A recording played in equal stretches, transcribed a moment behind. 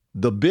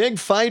The Big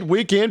Fight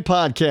Weekend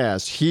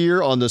podcast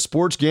here on the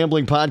Sports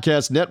Gambling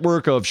Podcast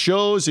network of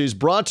shows is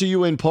brought to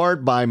you in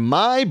part by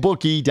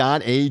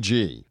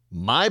MyBookie.ag.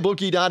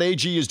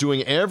 MyBookie.ag is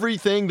doing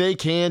everything they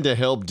can to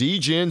help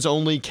DGens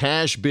only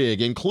cash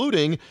big,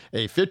 including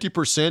a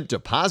 50%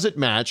 deposit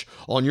match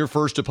on your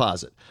first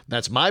deposit.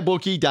 That's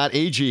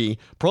MyBookie.ag,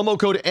 promo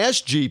code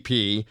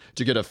SGP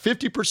to get a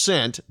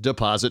 50%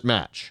 deposit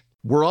match.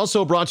 We're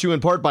also brought to you in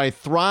part by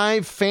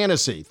Thrive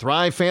Fantasy.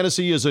 Thrive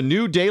Fantasy is a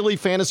new daily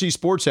fantasy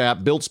sports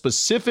app built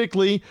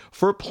specifically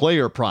for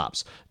player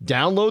props.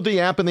 Download the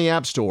app in the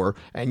App Store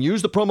and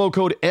use the promo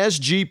code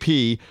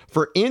SGP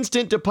for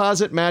instant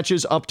deposit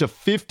matches up to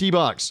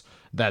 $50.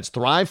 That's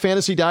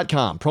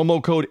thrivefantasy.com.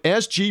 Promo code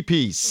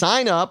SGP.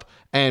 Sign up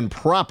and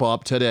prop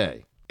up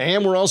today.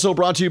 And we're also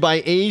brought to you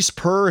by Ace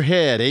Per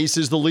Head. Ace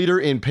is the leader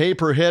in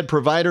pay-per-head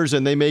providers,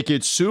 and they make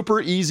it super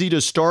easy to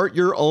start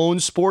your own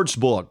sports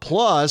book.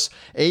 Plus,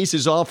 Ace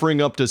is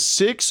offering up to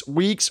 6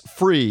 weeks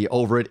free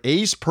over at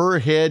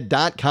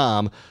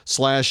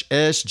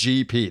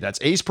aceperhead.com/SGP. That's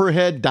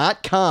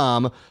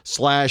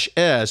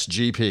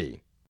aceperhead.com/SGP.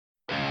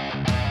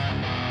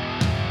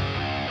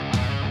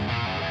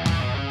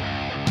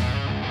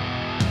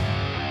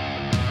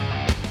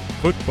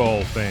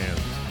 Football fans,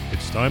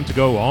 it's time to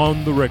go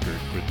on the record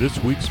for this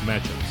week's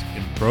matchups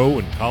in pro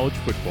and college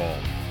football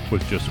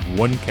with just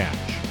one catch.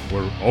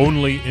 We're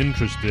only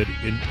interested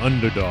in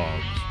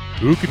underdogs.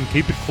 Who can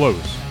keep it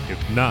close, if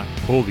not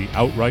pull the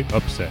outright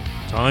upset?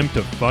 Time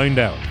to find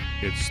out.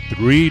 It's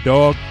Three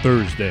Dog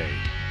Thursday.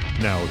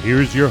 Now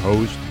here's your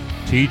host,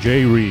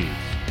 TJ Reeves.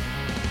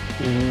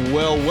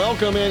 Well,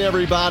 welcome in,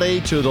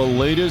 everybody, to the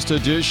latest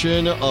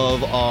edition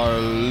of our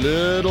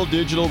little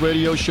digital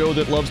radio show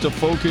that loves to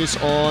focus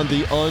on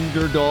the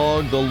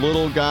underdog, the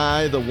little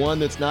guy, the one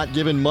that's not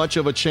given much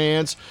of a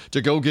chance to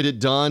go get it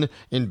done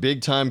in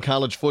big-time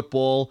college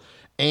football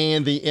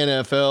and the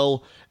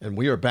NFL. And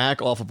we are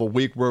back off of a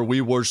week where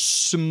we were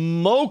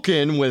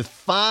smoking with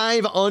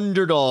 5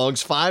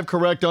 underdogs, 5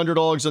 correct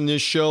underdogs on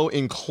this show,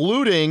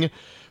 including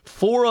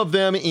 4 of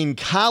them in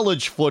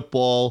college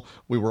football.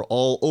 We were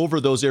all over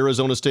those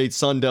Arizona State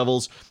Sun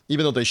Devils,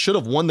 even though they should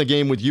have won the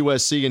game with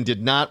USC and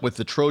did not, with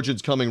the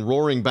Trojans coming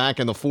roaring back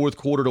in the fourth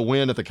quarter to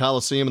win at the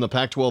Coliseum in the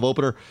Pac-12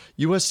 opener.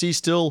 USC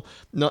still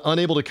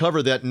unable to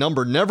cover that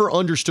number. Never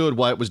understood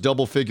why it was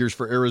double figures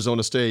for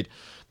Arizona State.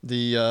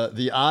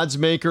 The odds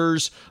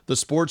makers, the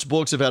sports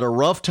books have had a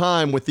rough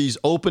time with these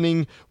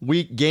opening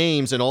week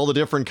games and all the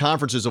different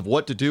conferences of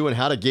what to do and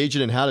how to gauge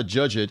it and how to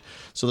judge it.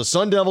 So the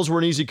Sun Devils were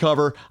an easy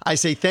cover. I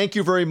say thank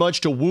you very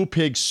much to Woo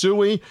Pig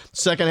Suey.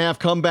 Second half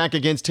comeback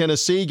against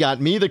Tennessee got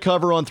me the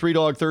cover on Three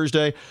Dog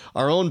Thursday.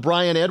 Our own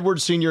Brian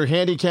Edwards, senior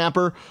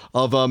handicapper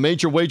of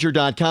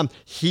MajorWager.com.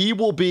 He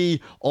will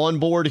be on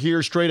board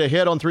here straight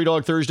ahead on Three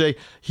Dog Thursday.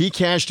 He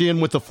cashed in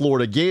with the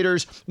Florida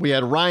Gators. We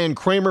had Ryan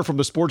Kramer from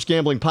the Sports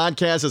Gambling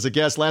Podcast as a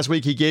guest last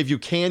week. He gave you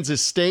Kansas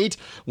State,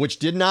 which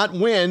did not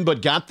win,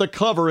 but got the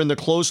cover in the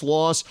close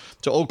loss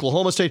to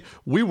Oklahoma State.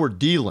 We were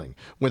dealing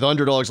with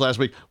underdogs last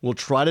week. We'll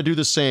try to do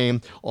the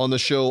same on the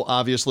show,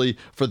 obviously,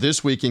 for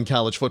this week in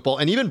college football.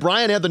 And even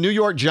Brian had the New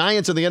York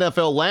Giants in the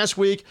NFL last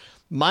week.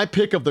 My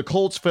pick of the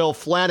Colts fell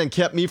flat and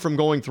kept me from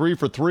going 3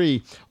 for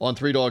 3 on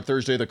Three Dog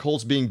Thursday, the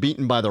Colts being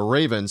beaten by the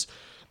Ravens.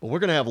 But we're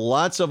going to have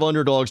lots of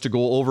underdogs to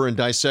go over and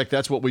dissect.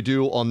 That's what we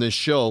do on this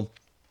show,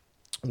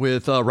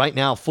 with right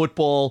now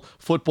football,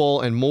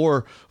 and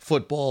more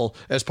football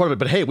as part of it.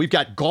 But hey, we've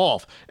got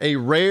golf. A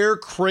rare,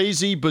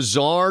 crazy,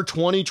 bizarre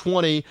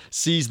 2020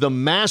 sees the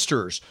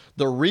Masters,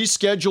 the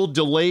rescheduled,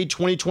 delayed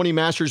 2020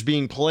 Masters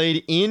being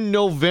played in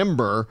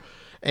November.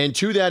 And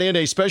to that end,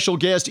 a special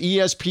guest,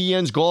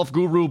 ESPN's golf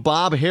guru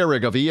Bob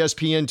Harig of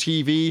ESPN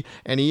TV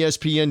and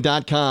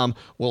ESPN.com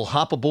will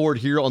hop aboard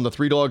here on the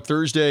Three Dog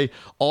Thursday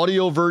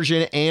audio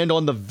version and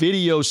on the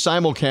video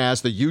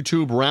simulcast, the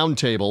YouTube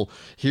roundtable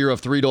here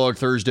of Three Dog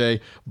Thursday.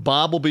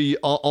 Bob will be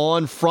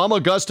on from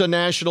Augusta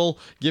National,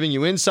 giving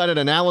you insight and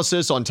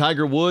analysis on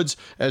Tiger Woods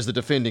as the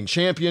defending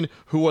champion.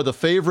 Who are the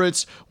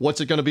favorites? What's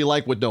it going to be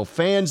like with no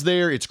fans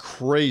there? It's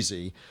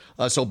crazy.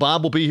 So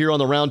Bob will be here on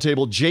the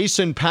roundtable.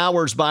 Jason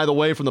Powers, by the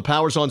way, from the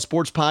Powers on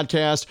Sports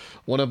podcast,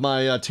 one of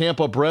my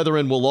Tampa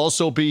brethren, will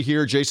also be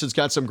here. Jason's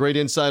got some great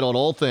insight on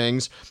all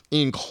things,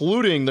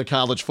 including the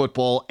college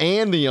football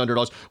and the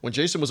underdogs. When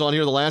Jason was on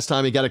here the last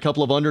time, he got a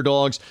couple of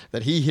underdogs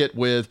that he hit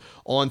with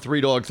on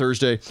Three Dog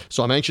Thursday.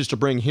 So I'm anxious to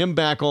bring him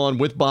back on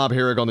with Bob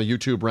Harig on the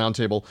YouTube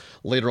roundtable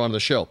later on in the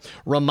show.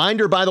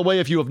 Reminder, by the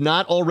way, if you have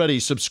not already,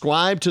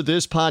 subscribe to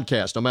this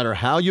podcast, no matter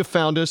how you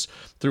found us,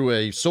 through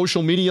a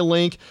social media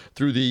link,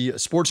 through the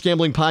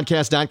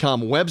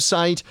sportsgamblingpodcast.com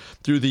website,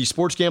 through the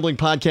Sports Gambling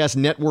Podcast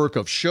network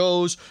of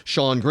shows,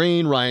 Sean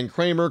Green, Ryan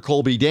Kramer,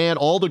 Colby Dan,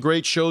 all the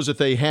great shows that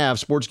they have,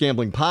 Sports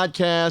Gambling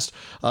Podcast,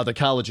 The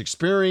College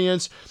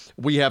Experience.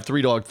 We have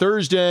Three Dog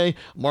Thursday.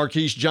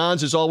 Marquise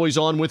Johns is always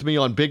on with me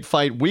on Big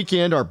Fight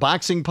Weekend, our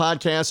boxing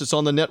podcast. It's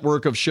on the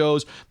network of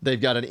shows.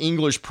 They've got an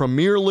English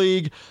Premier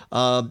League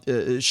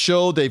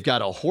show. They've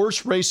got a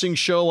horse racing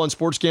show on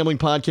Sports Gambling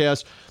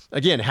Podcast.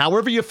 Again,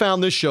 however you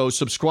found this show,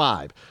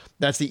 subscribe.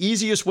 That's the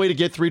easiest way to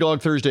get Three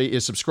Dog Thursday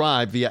is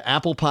subscribe via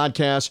Apple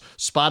Podcasts,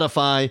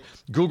 Spotify,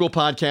 Google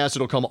Podcasts.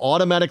 It'll come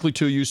automatically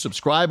to you.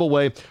 Subscribe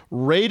away.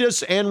 Rate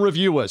us and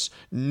review us.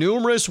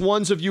 Numerous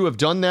ones of you have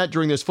done that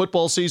during this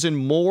football season.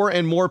 More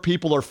and more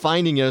people are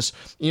finding us,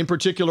 in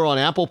particular on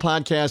Apple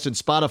Podcasts and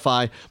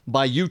Spotify,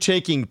 by you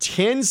taking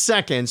 10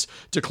 seconds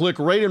to click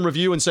rate and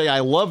review and say,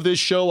 I love this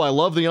show. I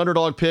love the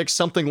Underdog Picks,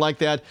 something like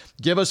that.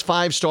 Give us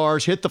 5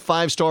 stars. Hit the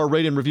 5-star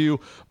rate and review.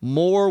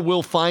 More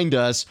will find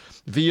us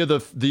via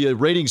the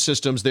rating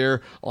systems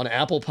there on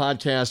Apple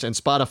Podcast and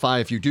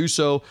Spotify if you do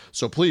so.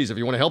 So please, if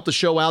you want to help the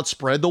show out,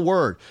 spread the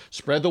word.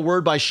 Spread the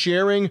word by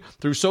sharing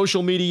through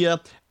social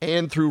media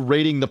and through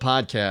rating the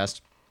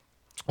podcast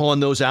on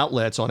those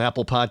outlets on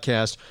Apple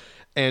Podcast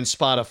and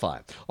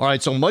Spotify. All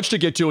right, so much to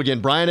get to.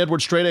 Again, Brian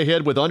Edwards straight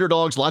ahead with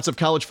Underdogs. Lots of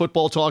college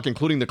football talk,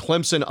 including the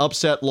Clemson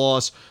upset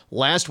loss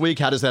last week.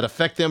 How does that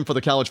affect them for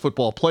the college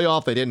football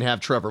playoff? They didn't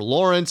have Trevor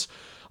Lawrence.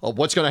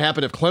 What's going to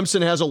happen if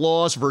Clemson has a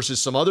loss versus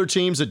some other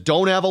teams that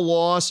don't have a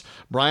loss?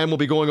 Brian will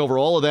be going over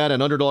all of that,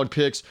 and Underdog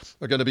Picks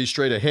are going to be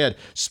straight ahead.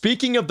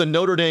 Speaking of the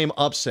Notre Dame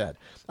upset,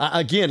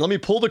 again, let me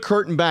pull the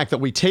curtain back that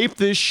we taped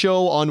this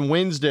show on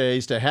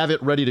Wednesdays to have it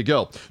ready to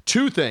go.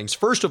 2 things.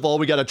 First of all,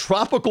 we got a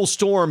tropical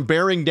storm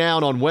bearing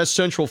down on west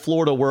central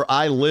Florida where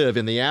I live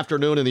in the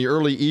afternoon and the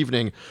early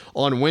evening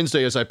on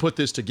Wednesday as I put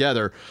this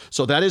together.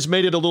 So that has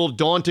made it a little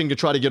daunting to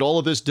try to get all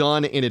of this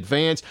done in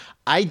advance.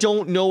 I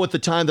don't know at the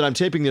time that I'm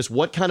taping this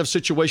what kind of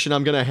situation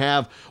I'm going to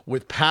have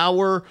with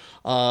power,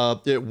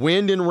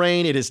 wind and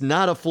rain. It is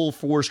not a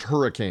full-forced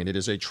hurricane. It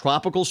is a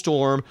tropical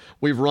storm.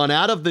 We've run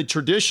out of the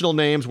traditional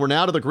names. We're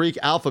now to the Greek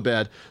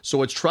alphabet.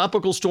 So it's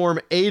Tropical Storm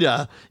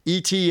Eta,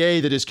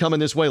 ETA, that is coming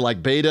this way,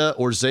 like Beta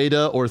or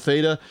Zeta or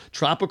Theta.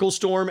 Tropical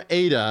Storm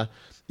Eta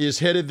is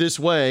headed this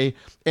way,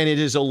 and it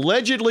is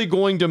allegedly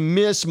going to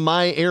miss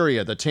my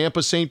area, the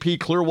Tampa, St. Pete,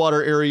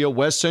 Clearwater area,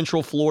 west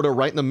central Florida,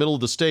 right in the middle of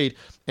the state,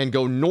 and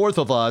go north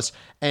of us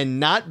and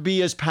not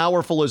be as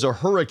powerful as a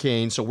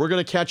hurricane. So we're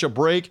going to catch a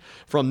break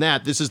from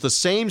that. This is the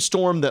same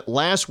storm that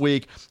last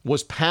week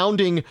was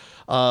pounding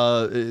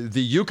the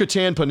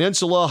Yucatan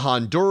Peninsula,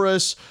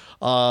 Honduras,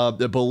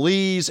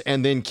 Belize,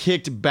 and then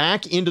kicked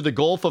back into the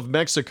Gulf of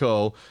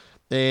Mexico.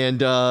 And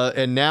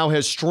now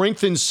has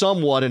strengthened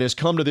somewhat and has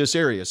come to this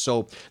area.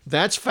 So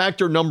that's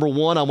factor number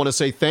 1. I want to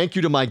say thank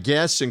you to my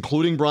guests,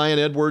 including Brian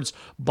Edwards,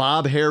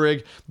 Bob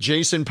Herrig,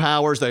 Jason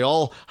Powers. They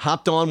all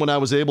hopped on when I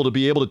was able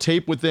to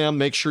tape with them.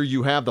 Make sure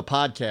you have the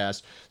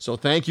podcast. So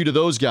thank you to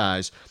those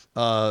guys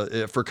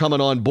for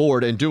coming on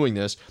board and doing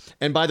this.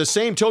 And by the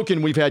same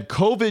token, we've had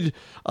COVID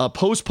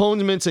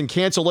postponements and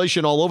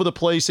cancellation all over the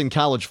place in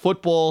college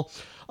football.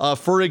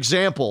 For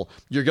example,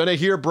 you're going to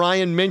hear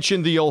Brian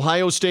mention the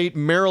Ohio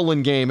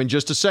State-Maryland game in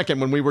just a second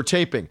when we were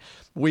taping.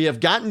 We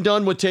have gotten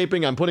done with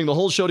taping. I'm putting the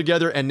whole show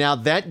together, and now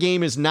that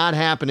game is not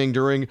happening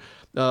during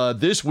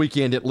this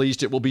weekend, at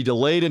least. It will be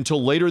delayed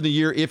until later in the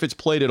year, if it's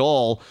played at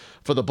all,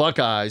 for the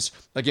Buckeyes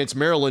against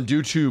Maryland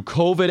due to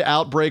COVID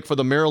outbreak for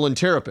the Maryland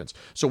Terrapins.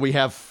 So we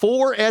have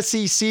 4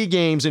 SEC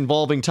games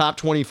involving top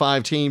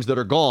 25 teams that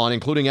are gone,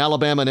 including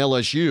Alabama and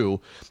LSU.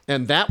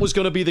 And that was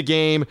going to be the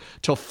game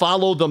to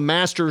follow the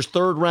Masters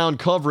third-round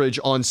coverage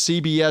on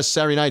CBS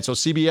Saturday night. So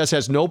CBS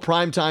has no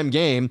primetime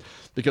game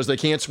because they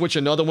can't switch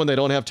another one. They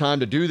don't have time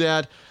to do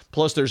that.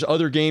 Plus, there's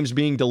other games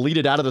being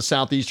deleted out of the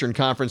Southeastern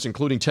Conference,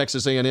 including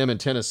Texas A&M and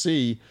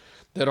Tennessee,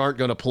 that aren't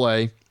going to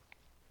play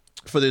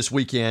for this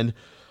weekend,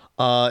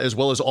 as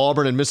well as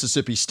Auburn and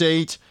Mississippi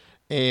State.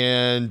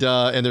 And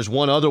there's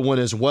one other one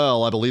as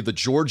well. I believe the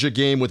Georgia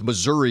game with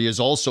Missouri is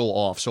also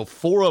off. So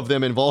 4 of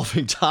them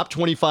involving top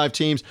 25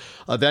 teams.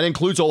 That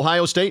includes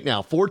Ohio State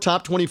now. 4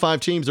 top 25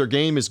 teams, their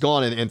game is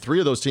gone, and 3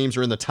 of those teams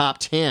are in the top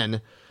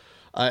 10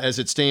 as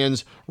it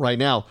stands right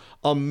now.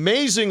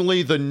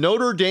 Amazingly, the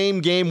Notre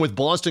Dame game with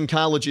Boston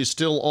College is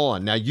still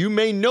on. Now, you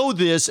may know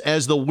this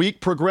as the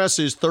week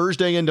progresses,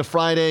 Thursday into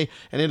Friday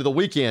and into the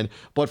weekend,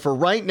 but for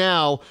right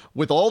now,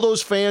 with all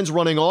those fans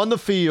running on the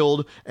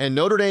field and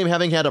Notre Dame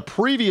having had a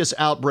previous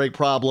outbreak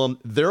problem,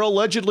 they're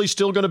allegedly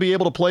still going to be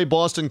able to play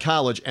Boston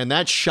College, and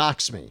that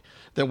shocks me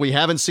that we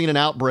haven't seen an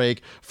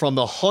outbreak from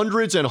the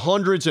hundreds and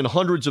hundreds and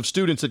hundreds of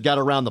students that got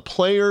around the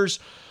players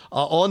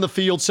on the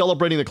field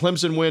celebrating the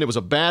Clemson win. It was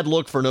a bad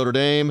look for Notre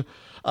Dame.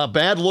 A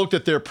bad look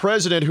that their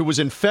president, who was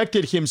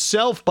infected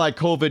himself by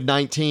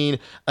COVID-19,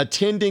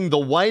 attending the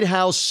White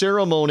House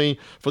ceremony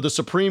for the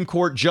Supreme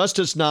Court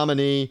Justice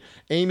nominee,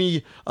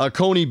 Amy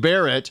Coney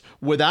Barrett,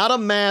 without a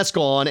mask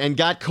on and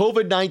got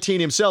COVID-19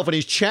 himself. And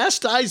he's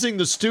chastising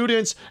the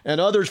students and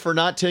others for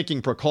not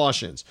taking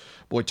precautions.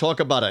 Boy, talk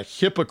about a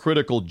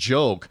hypocritical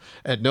joke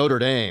at Notre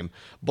Dame.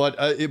 But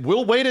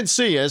we'll wait and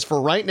see. As for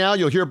right now,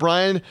 you'll hear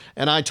Brian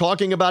and I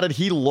talking about it.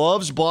 He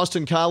loves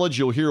Boston College.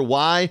 You'll hear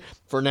why.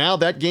 For now,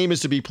 that game is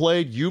to be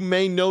played. You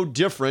may know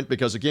different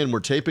because, again,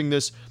 we're taping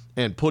this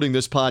and putting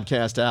this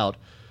podcast out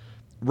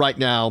right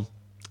now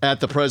at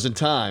the present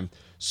time.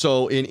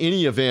 So in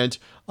any event,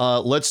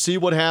 let's see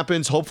what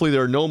happens. Hopefully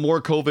there are no more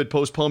COVID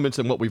postponements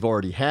than what we've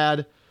already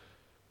had.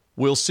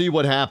 we'll see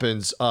what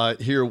happens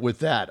here with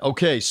that.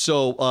 Okay,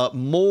 so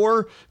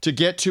more to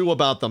get to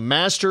about the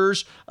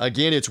Masters.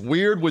 Again, it's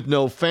weird with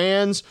no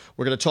fans.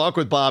 We're going to talk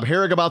with Bob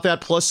Harig about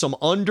that, plus some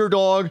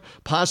underdog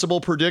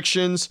possible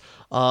predictions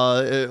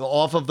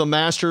off of the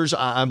Masters.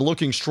 I'm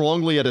looking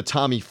strongly at a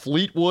Tommy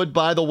Fleetwood,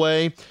 by the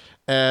way,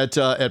 at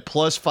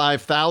plus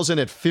 5,000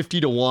 at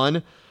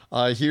 50-1.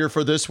 Here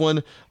for this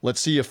one.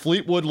 Let's see if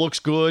Fleetwood looks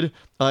good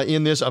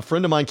in this. A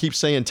friend of mine keeps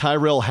saying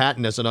Tyrell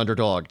Hatton as an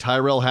underdog.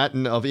 Tyrell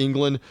Hatton of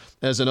England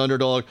as an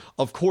underdog.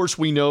 Of course,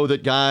 we know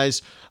that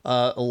guys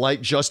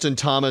like Justin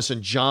Thomas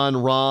and Jon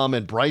Rahm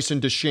and Bryson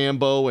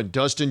DeChambeau and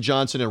Dustin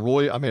Johnson and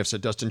Rory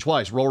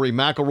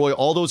McIlroy,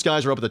 all those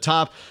guys are up at the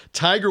top.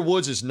 Tiger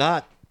Woods is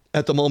not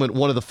at the moment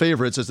one of the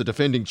favorites as the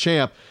defending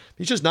champ.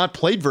 He's just not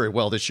played very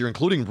well this year,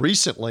 including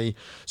recently.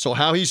 So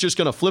how he's just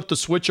going to flip the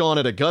switch on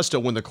at Augusta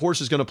when the course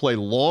is going to play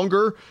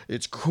longer,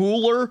 it's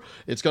cooler,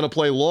 it's going to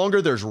play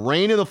longer, there's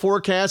rain in the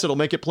forecast, it'll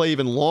make it play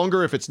even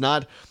longer if it's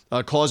not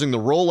causing the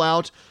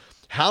rollout.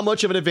 How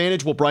much of an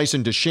advantage will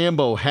Bryson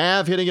DeChambeau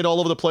have hitting it all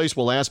over the place?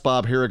 We'll ask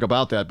Bob Harig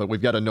about that, but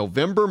we've got a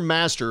November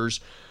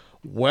Masters,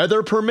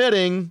 weather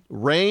permitting,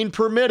 rain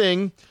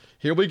permitting.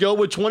 Here we go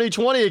with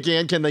 2020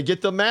 again. Can they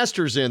get the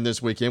Masters in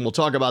this weekend? We'll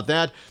talk about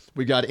that.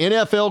 We've got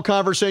NFL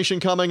conversation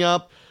coming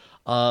up.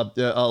 A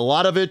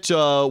lot of it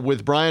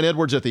with Brian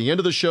Edwards at the end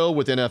of the show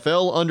with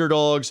NFL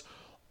underdogs.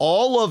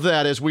 All of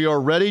that as we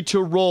are ready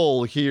to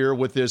roll here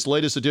with this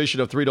latest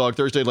edition of Three Dog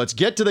Thursday. Let's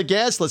get to the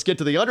guests. Let's get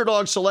to the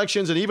underdog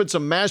selections and even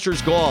some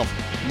Masters golf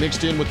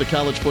mixed in with the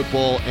college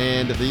football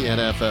and the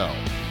NFL.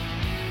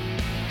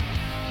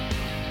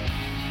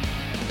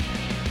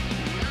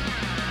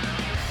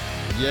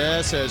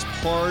 Yes, as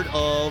part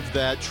of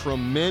that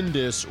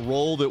tremendous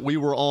roll that we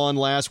were on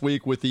last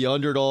week with the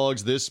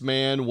underdogs, this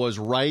man was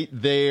right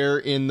there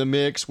in the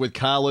mix with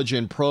college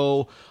and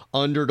pro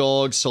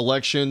underdog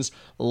selections.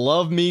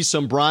 Love me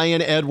some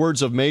Brian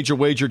Edwards of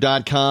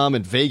MajorWager.com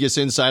and Vegas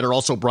Insider,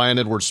 also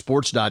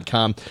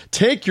BrianEdwardsSports.com.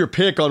 Take your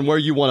pick on where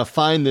you want to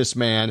find this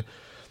man.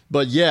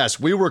 But yes,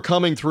 we were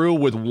coming through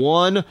with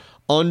one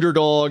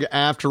underdog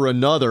after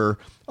another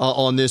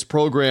on this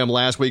program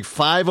last week.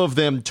 5 of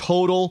them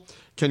total.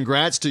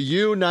 Congrats to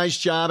you. Nice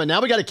job. And now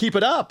we got to keep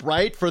it up,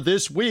 right, for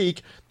this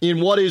week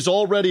in what is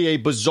already a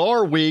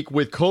bizarre week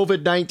with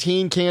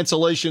COVID-19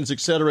 cancellations,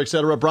 et cetera, et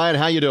cetera. Brian,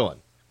 how you doing?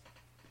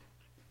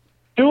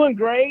 Doing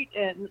great.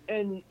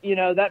 And you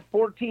know, that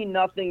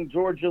 14-0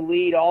 Georgia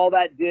lead, all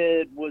that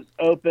did was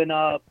open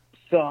up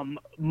some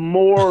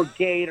more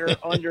Gator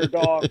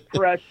underdog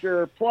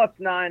pressure, plus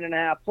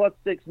 9.5, plus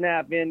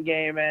 6.5 in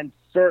game, and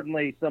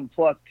certainly some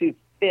plus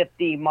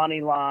 250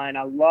 money line.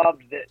 I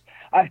loved it.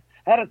 I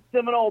had a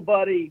Seminole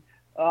buddy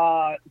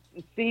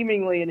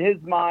seemingly in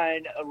his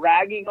mind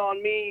ragging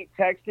on me,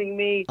 texting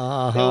me. It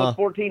was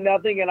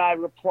 14-0, and I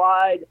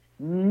replied,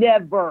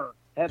 never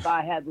have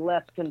I had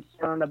less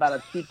concern about a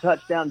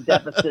 2-touchdown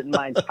deficit in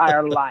my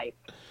entire life.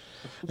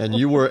 And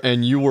you were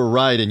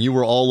right, and you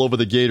were all over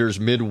the Gators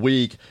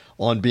midweek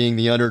on being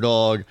the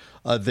underdog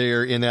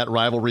there in that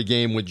rivalry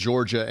game with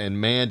Georgia,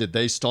 and man, did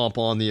they stomp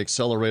on the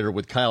accelerator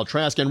with Kyle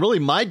Trask. And really,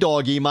 my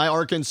doggy, my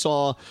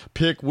Arkansas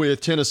pick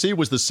with Tennessee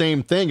was the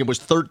same thing. It was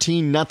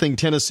 13-0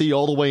 Tennessee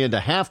all the way into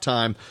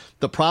halftime.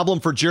 The problem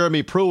for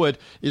Jeremy Pruitt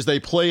is they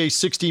play a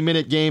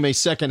 60-minute game, a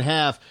second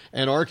half,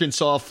 and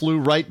Arkansas flew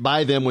right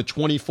by them with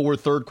 24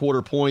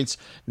 third-quarter points,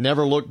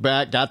 never looked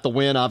back, got the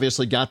win,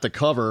 obviously got the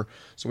cover.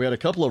 So we had a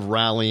couple of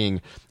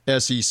rallying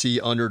SEC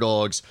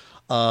underdogs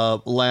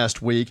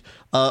last week.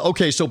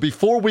 Okay, so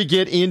before we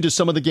get into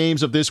some of the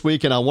games of this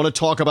week, and I want to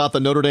talk about the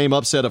Notre Dame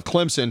upset of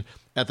Clemson,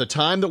 at the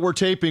time that we're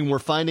taping, we're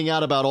finding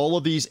out about all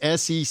of these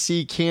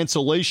SEC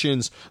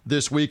cancellations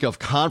this week of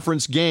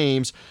conference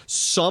games.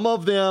 Some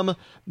of them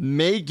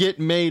may get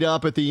made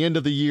up at the end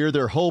of the year,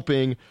 they're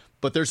hoping,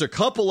 but there's a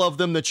couple of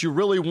them that you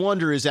really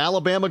wonder, is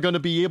Alabama going to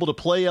be able to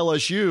play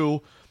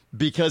LSU?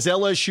 Because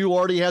LSU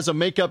already has a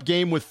makeup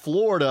game with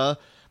Florida,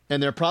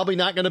 and they're probably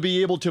not going to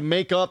be able to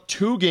make up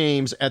 2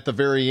 games at the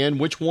very end.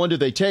 Which one do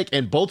they take?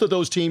 And both of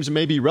those teams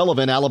may be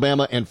relevant,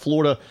 Alabama and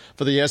Florida,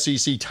 for the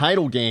SEC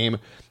title game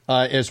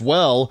as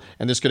well,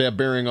 and this could have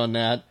bearing on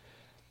that.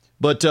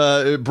 But,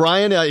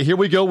 Brian, here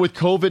we go with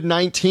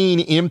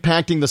COVID-19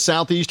 impacting the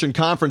Southeastern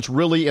Conference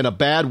really in a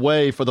bad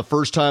way for the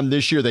first time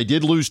this year. They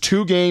did lose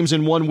 2 games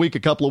in 1 week a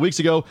couple of weeks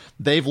ago.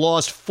 They've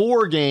lost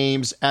 4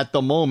 games at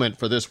the moment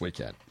for this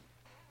weekend.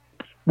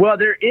 Well,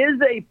 there is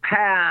a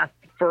path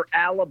for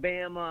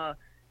Alabama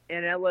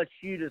and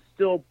LSU to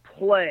still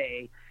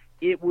play.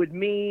 It would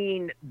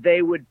mean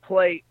they would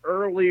play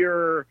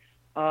earlier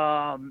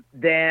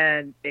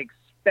than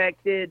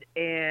expected,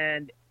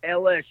 and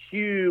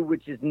LSU,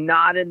 which is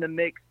not in the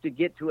mix to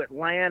get to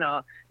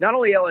Atlanta, not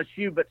only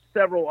LSU but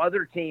several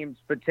other teams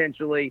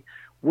potentially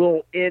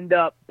will end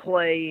up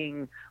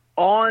playing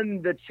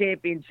on the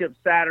championship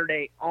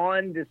Saturday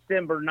on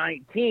December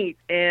 19th.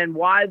 And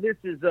why this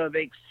is of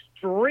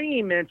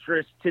extreme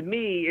interest to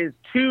me is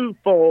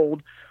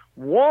twofold.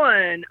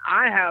 One,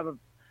 I have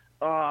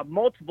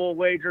multiple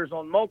wagers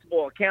on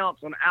multiple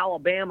accounts on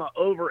Alabama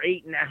over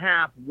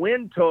 8.5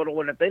 win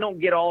total. And if they don't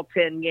get all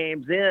 10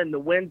 games in, the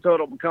win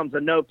total becomes a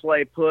no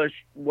play push,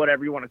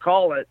 whatever you want to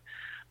call it.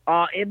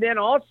 And then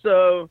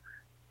also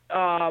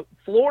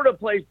Florida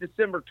plays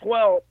December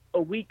 12th,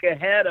 a week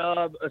ahead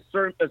of,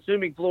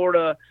 assuming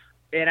Florida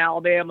and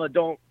Alabama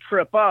don't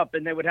trip up,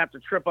 and they would have to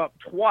trip up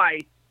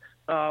twice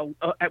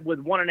with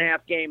 1.5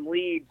 game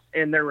leads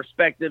in their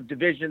respective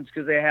divisions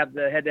because they have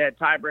the head-to-head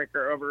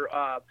tiebreaker over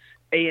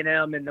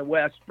A&M in the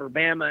West for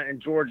Bama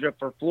and Georgia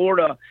for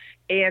Florida.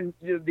 And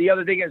the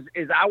other thing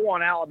is I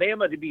want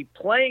Alabama to be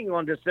playing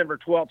on December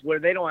 12th where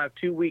they don't have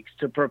 2 weeks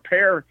to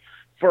prepare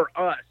for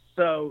us.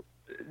 So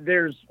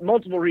there's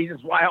multiple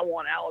reasons why I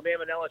want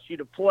Alabama and LSU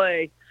to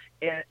play,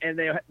 and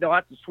they'll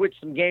have to switch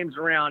some games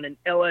around, and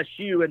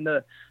LSU and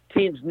the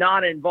teams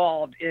not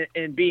involved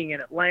in being in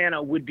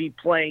Atlanta would be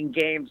playing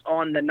games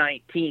on the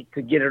 19th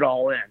to get it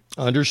all in.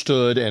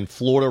 Understood. And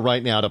Florida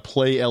right now to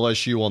play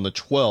LSU on the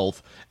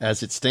 12th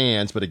as it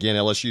stands. But again,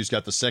 LSU's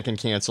got the second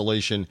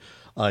cancellation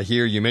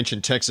here. You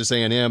mentioned Texas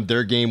A&M.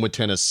 Their game with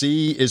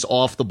Tennessee is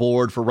off the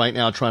board for right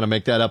now, trying to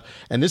make that up.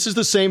 And this is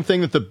the same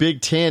thing that the Big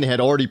Ten had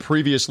already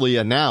previously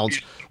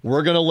announced.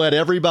 We're going to let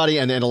everybody,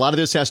 and a lot of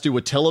this has to do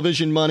with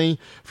television money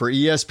for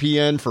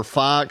ESPN, for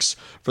Fox,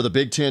 for the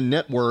Big Ten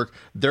Network.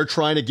 They're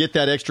trying to get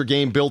that extra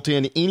game built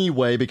in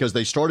anyway because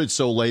they started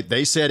so late.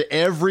 They said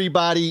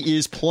everybody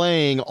is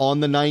playing on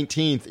the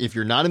 19th. If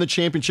you're not in the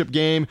championship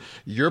game,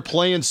 you're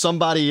playing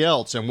somebody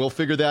else, and we'll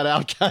figure that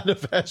out kind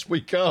of as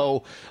we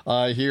go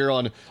here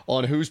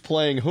on who's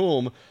playing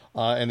whom.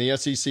 And the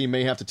SEC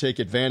may have to take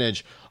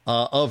advantage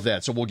of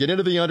that. So we'll get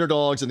into the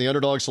underdogs and the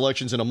underdog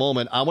selections in a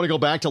moment. I want to go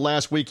back to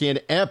last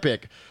weekend.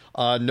 Epic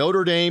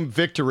Notre Dame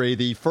victory.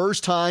 The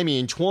first time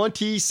in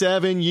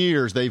 27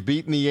 years they've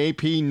beaten the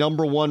AP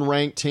 #1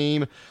 ranked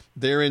team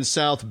there in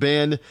South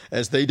Bend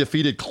as they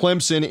defeated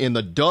Clemson in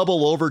the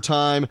double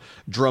overtime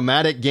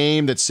dramatic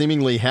game that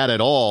seemingly had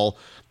it all.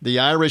 The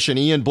Irish and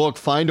Ian Book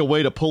find a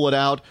way to pull it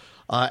out.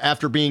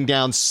 After being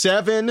down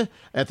 7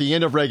 at the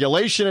end of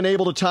regulation and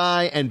able to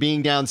tie, and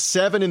being down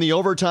 7 in the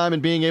overtime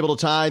and being able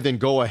to tie, then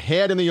go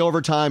ahead in the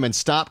overtime and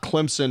stop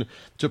Clemson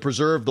to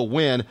preserve the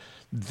win.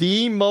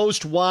 The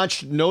most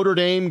watched Notre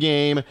Dame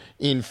game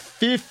in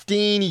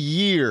 15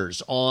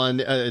 years on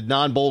a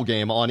non-bowl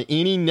game on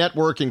any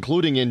network,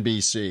 including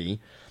NBC.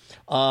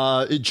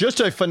 Just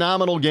a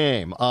phenomenal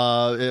game,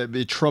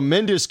 a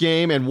tremendous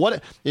game. And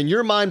what, in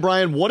your mind,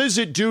 Brian, what does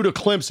it do to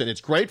Clemson?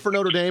 It's great for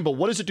Notre Dame, but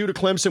what does it do to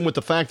Clemson with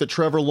the fact that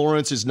Trevor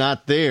Lawrence is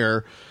not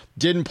there,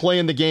 didn't play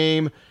in the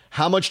game?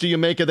 How much do you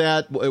make of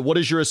that? What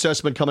is your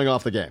assessment coming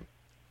off the game?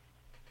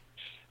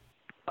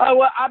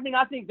 Well, I mean,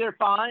 I think they're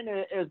fine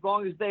as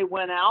long as they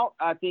win out.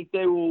 I think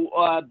they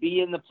will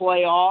be in the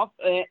playoff,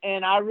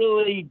 and I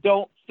really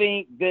don't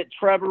think that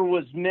Trevor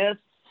was missed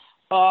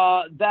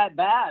that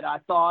bad. I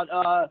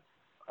thought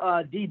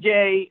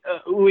DJ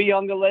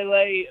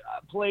Uiagalelei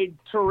played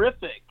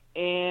terrific.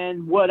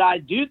 And what I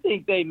do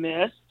think they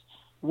missed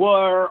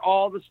were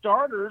all the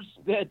starters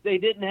that they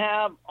didn't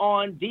have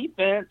on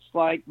defense,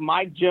 like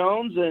Mike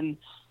Jones and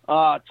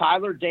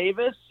Tyler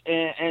Davis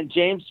and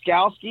James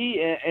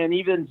Skalski and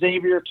even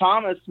Xavier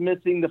Thomas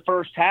missing the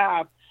first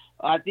half.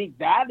 I think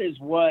that is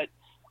what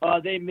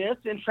they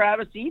missed. And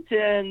Travis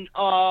Etienne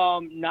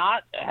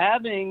not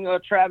having a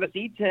Travis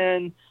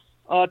Etienne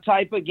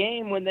type of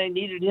game when they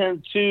needed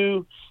him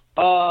to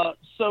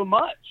so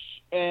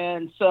much.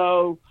 And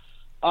so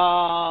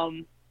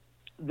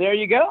there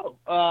you go.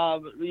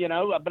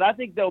 But I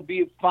think they'll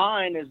be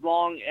fine as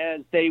long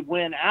as they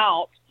win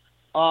out.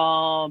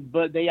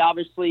 But they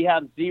obviously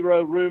have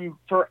zero room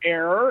for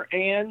error,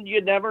 and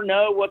you never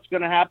know what's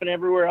going to happen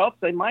everywhere else.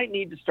 They might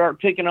need to start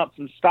picking up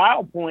some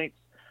style points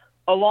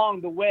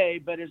along the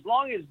way. But as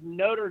long as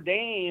Notre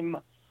Dame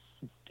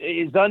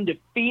is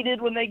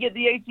undefeated when they get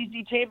the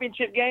ACC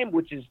championship game,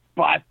 which is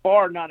by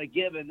far not a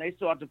given, they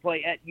still have to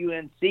play at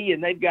UNC,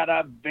 and they've got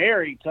a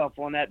very tough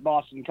one at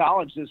Boston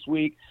College this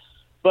week.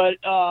 But,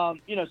 so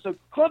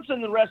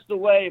Clemson the rest of the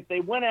way, if they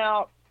win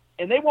out,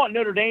 and they want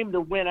Notre Dame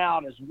to win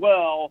out as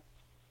well,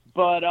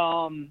 but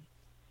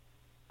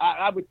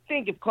I would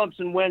think if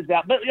Clemson wins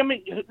that. But, I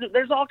mean,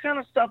 there's all kind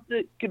of stuff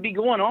that could be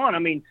going on. I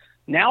mean,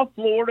 now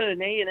Florida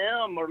and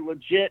A&M are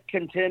legit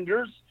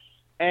contenders.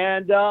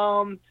 And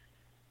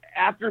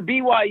after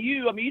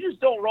BYU, I mean, you just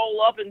don't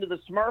roll up into the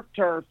Smurf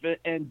turf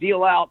and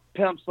deal out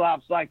pimp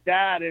slaps like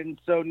that. And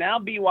so now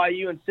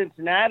BYU and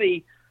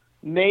Cincinnati,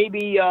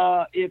 maybe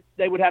if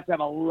they would have to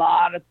have a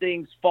lot of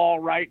things fall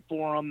right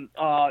for them,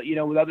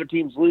 with other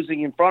teams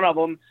losing in front of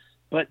them.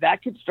 But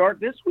that could start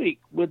this week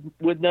with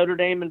Notre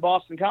Dame and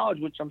Boston College,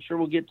 which I'm sure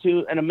we'll get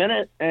to in a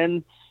minute,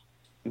 and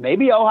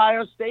maybe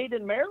Ohio State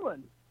and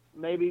Maryland.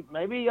 Maybe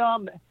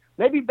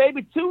maybe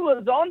Baby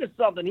Tua's on to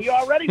something. He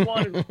already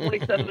won as a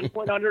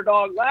 27-point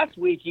underdog last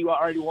week. He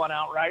already won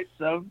outright,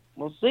 so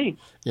we'll see.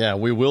 Yeah,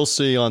 we will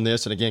see on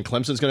this. And again,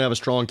 Clemson's going to have a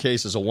strong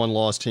case as a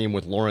one-loss team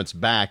with Lawrence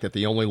back, that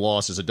the only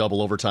loss is a double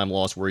overtime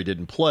loss where he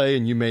didn't play.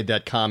 And you made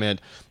that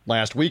comment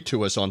last week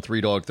to us on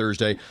Three Dog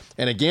Thursday.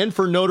 And again,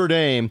 for Notre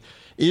Dame,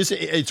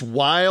 it's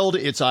wild,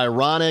 it's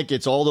ironic,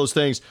 it's all those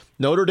things.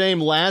 Notre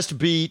Dame last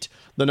beat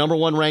the number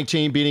one ranked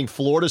team, beating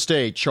Florida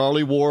State.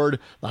 Charlie Ward,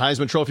 the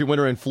Heisman Trophy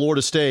winner in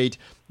Florida State,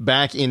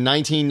 back in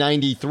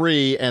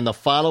 1993, and the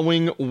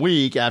following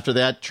week, after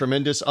that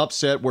tremendous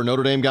upset where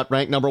Notre Dame got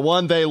ranked number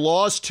one, they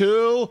lost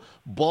to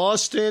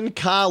Boston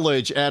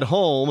College at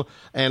home,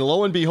 and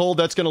lo and behold,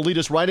 that's going to lead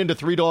us right into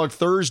Three Dog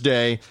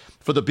Thursday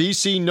for the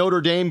BC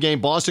Notre Dame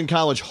game. Boston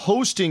College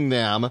hosting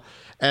them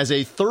as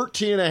a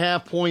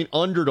 13.5-point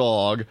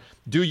underdog.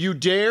 Do you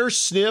dare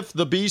sniff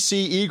the BC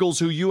Eagles,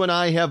 who you and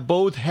I have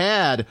both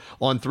had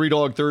on Three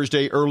Dog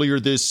Thursday earlier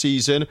this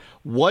season?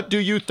 What do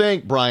you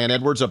think, Brian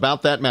Edwards,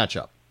 about that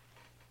matchup?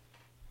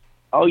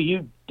 Oh,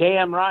 you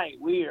damn right.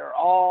 We are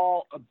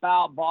all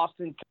about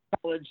Boston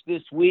College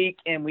this week,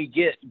 and we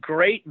get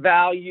great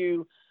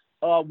value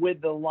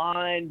with the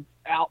line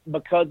out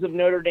because of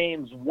Notre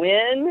Dame's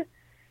win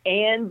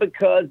and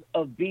because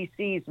of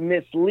BC's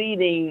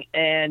misleading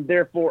and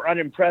therefore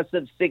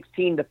unimpressive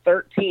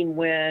 16-13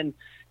 win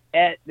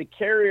at the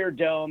Carrier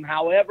Dome.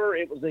 However,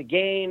 it was a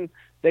game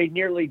they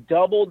nearly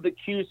doubled the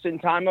Cuse in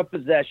time of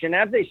possession,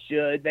 as they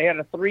should. They had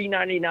a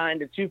 399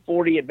 to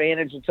 240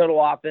 advantage in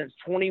total offense,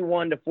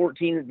 21 to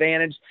 14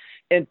 advantage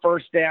in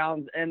first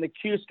downs, and the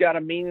Cuse got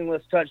a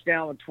meaningless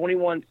touchdown with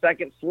 21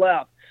 seconds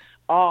left.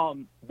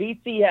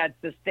 BC had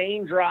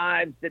sustained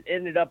drives that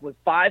ended up with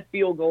 5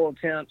 field goal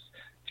attempts,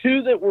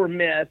 2 that were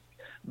missed.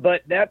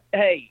 But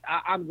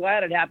I'm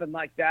glad it happened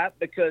like that,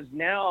 because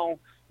now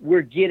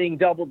we're getting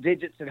double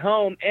digits at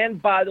home.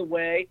 And by the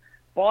way,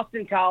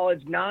 Boston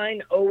College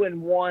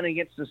 9-0-1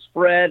 against the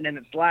spread in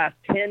its last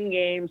 10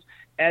 games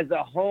as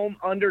a home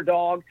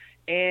underdog.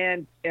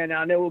 And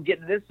I know we'll get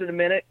to this in a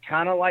minute,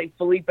 kind of like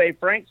Felipe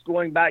Franks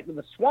going back to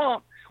the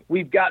swamp.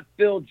 We've got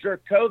Phil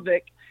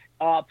Jurkovec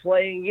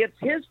playing against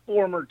his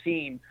former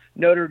team,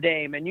 Notre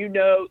Dame. And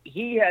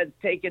he has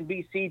taken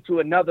BC to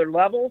another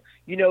level.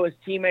 His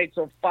teammates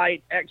will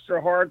fight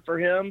extra hard for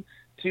him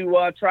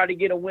to try to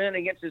get a win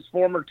against his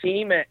former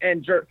team.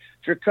 And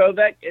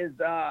Jurkovec is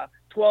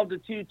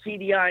 12-2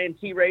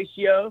 TDI-INT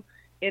ratio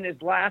in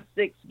his last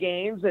 6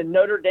 games. And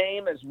Notre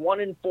Dame is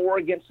 1-4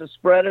 against the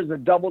spread as a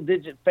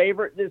double-digit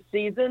favorite this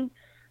season.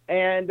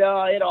 And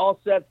it all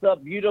sets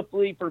up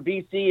beautifully for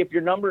BC. If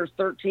your number is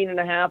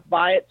 13.5,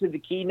 buy it to the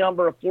key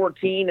number of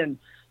 14 and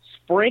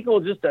sprinkle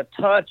just a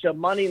touch of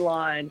money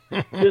line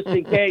just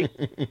in case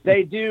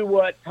they do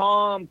what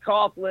Tom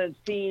Coughlin's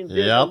team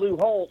did to Lou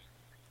Holtz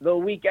the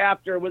week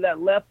after with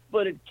that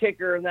left-footed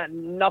kicker and that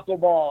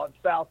knuckleball at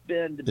South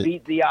Bend to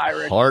beat the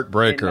Irish.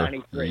 Heartbreaker.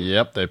 In 93.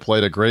 Yep, they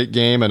played a great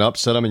game and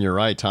upset them, and you're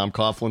right, Tom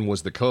Coughlin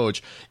was the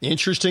coach.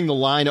 Interesting, the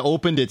line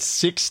opened at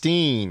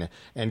 16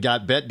 and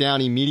got bet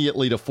down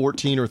immediately to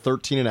 14 or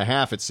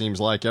 13.5, it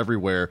seems like,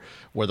 everywhere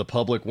where the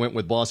public went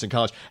with Boston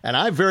College. And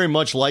I very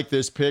much like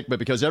this pick, but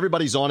because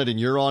everybody's on it and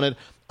you're on it,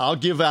 I'll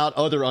give out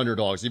other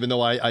underdogs, even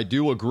though I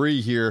do agree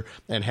here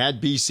and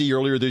had BC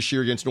earlier this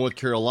year against North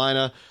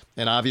Carolina.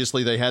 And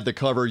obviously they had the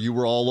cover. You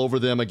were all over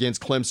them against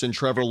Clemson,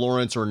 Trevor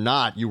Lawrence or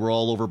not. You were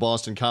all over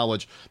Boston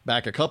College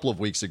back a couple of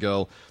weeks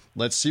ago.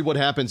 Let's see what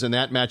happens in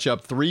that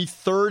matchup.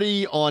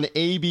 3:30 on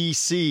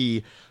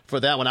ABC for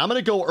that one. I'm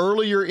going to go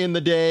earlier in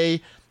the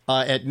day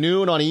at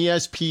noon on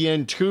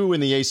ESPN2 in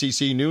the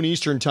ACC, noon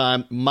Eastern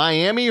time.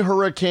 Miami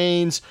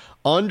Hurricanes,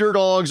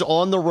 underdogs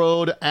on the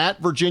road at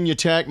Virginia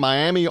Tech.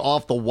 Miami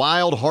off the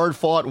wild,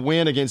 hard-fought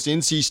win against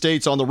NC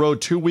State's on the road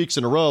 2 weeks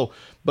in a row.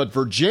 But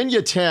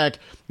Virginia Tech,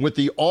 with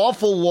the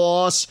awful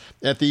loss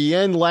at the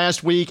end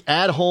last week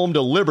at home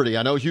to Liberty.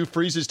 I know Hugh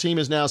Freeze's team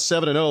is now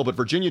 7-0, but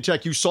Virginia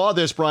Tech, you saw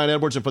this, Brian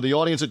Edwards, and for the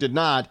audience that did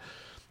not,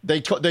 they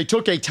took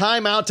a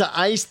timeout to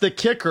ice the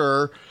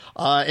kicker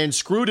and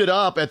screwed it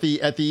up at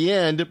the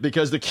end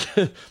because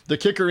the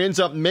kicker ends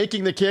up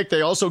making the kick.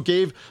 They also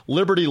gave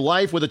Liberty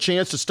life with a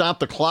chance to stop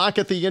the clock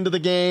at the end of the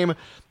game.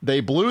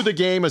 They blew the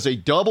game as a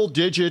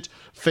double-digit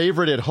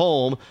favorite at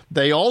home.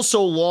 They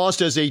also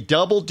lost as a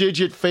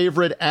double-digit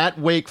favorite at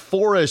Wake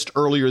Forest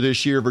earlier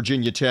this year,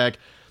 Virginia Tech.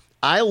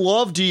 I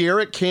love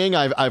De'Aaron King.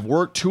 I've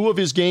worked 2 of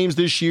his games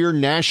this year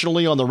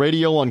nationally on the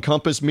radio on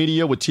Compass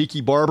Media with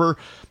Tiki Barber,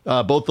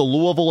 both the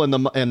Louisville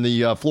and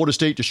the Florida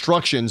State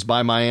destructions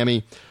by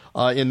Miami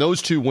in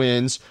those 2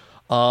 wins.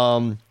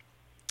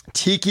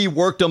 Tiki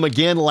worked them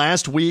again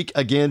last week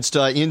against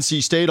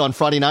NC State on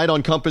Friday night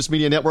on Compass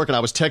Media Network, and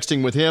I was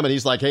texting with him, and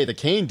he's like, hey, the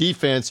Kane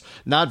defense,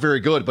 not very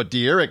good, but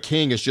De'Aaron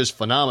King is just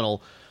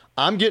phenomenal.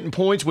 I'm getting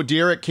points with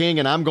De'Aaron King,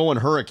 and I'm going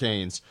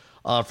Hurricanes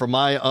for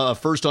my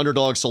first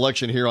underdog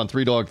selection here on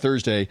Three Dog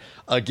Thursday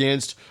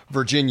against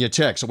Virginia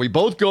Tech. So we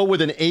both go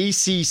with an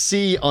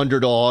ACC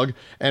underdog,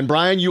 and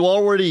Brian, you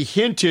already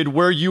hinted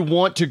where you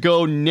want to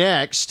go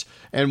next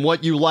and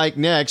what you like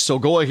next. So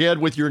go ahead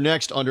with your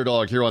next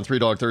underdog here on Three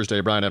Dog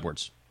Thursday, Brian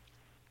Edwards.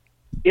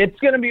 It's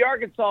going to be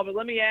Arkansas, but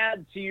let me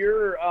add to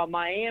your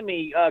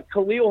Miami,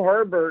 Khalil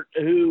Herbert,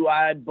 who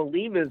I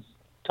believe is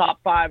top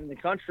 5 in the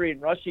country in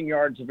rushing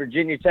yards,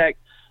 Virginia Tech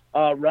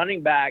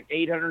running back,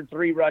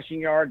 803 rushing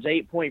yards,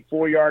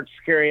 8.4 yards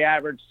per carry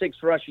average, 6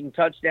 rushing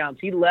touchdowns.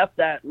 He left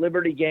that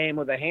Liberty game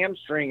with a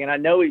hamstring, and I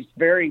know he's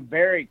very,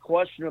 very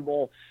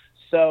questionable.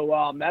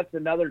 So that's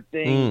another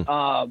thing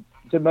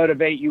to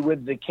motivate you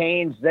with the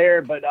Canes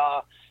there. But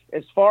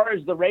as far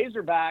as the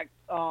Razorbacks,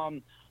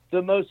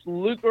 the most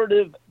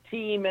lucrative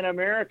team in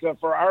America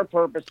for our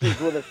purposes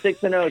with a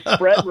 6-0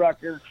 spread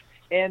record,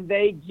 and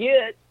they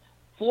get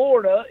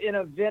Florida in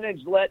a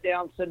vintage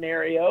letdown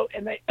scenario,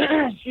 and they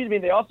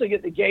they also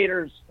get the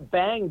Gators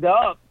banged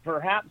up,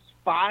 perhaps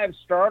 5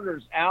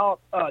 starters out.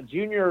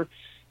 Junior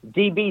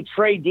DB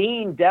Trey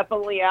Dean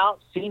definitely out,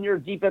 senior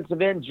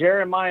defensive end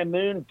Jeremiah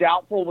Moon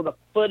doubtful with a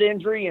foot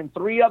injury, and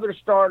 3 other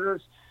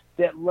starters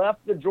that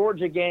left the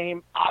Georgia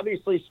game.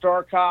 Obviously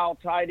star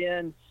tight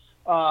end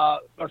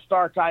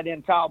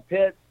Kyle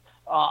Pitts,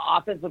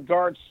 offensive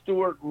guard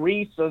Stuart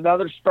Reese,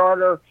 another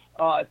starter,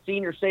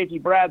 senior safety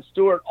Brad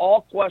Stewart,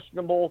 all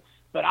questionable.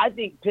 But I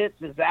think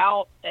Pitts is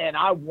out, and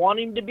I want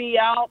him to be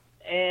out,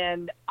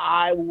 and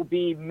I will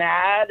be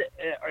mad,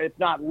 if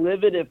not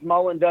livid, if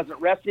Mullen doesn't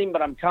rest him,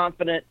 but I'm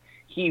confident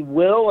he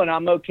will, and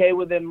I'm okay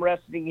with him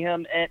resting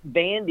him at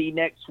Vandy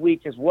next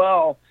week as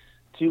well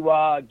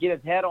to get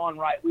his head on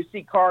right. We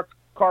see car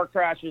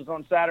crashes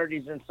on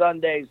Saturdays and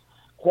Sundays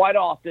quite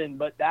often,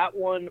 but that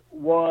one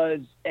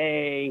was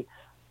a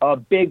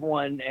big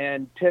one,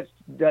 and Pitts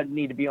doesn't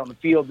need to be on the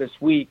field this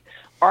week.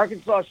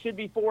 Arkansas should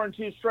be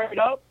 4-2 straight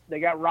up. They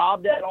got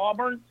robbed at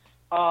Auburn.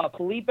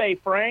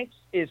 Felipe Franks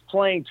is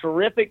playing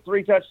terrific.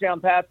 3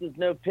 touchdown passes,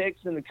 no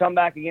picks in the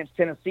comeback against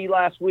Tennessee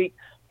last week.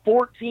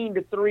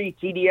 14-3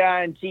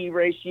 TDI-INT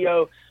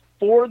ratio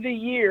for the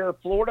year.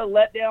 Florida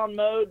letdown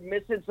mode,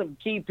 missing some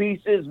key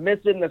pieces,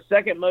 missing the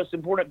second most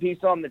important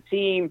piece on the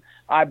team.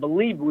 I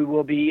believe we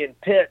will be in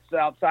Pitts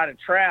outside of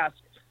Trask.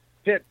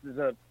 Pitts is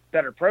a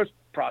better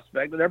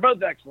prospect, but they're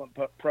both excellent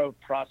pro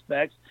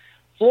prospects.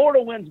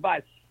 Florida wins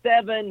by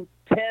 7,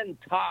 10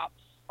 tops.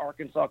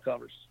 Arkansas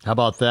covers. How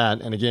about that?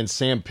 And again,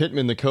 Sam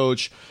Pittman, the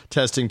coach,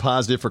 testing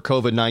positive for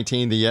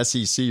COVID-19. The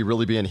SEC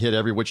really being hit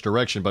every which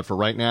direction. But for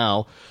right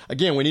now,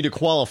 again, we need to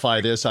qualify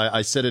this.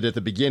 I said it at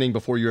the beginning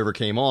before you ever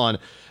came on,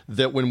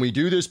 that when we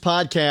do this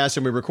podcast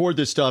and we record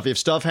this stuff, if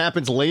stuff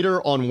happens later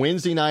on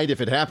Wednesday night,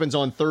 if it happens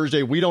on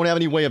Thursday, we don't have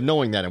any way of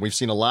knowing that. And we've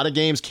seen a lot of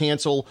games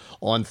cancel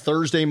on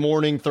Thursday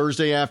morning,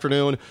 Thursday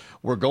afternoon.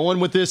 We're going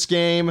with this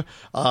game,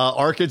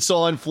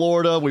 Arkansas and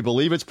Florida. We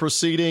believe it's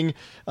proceeding,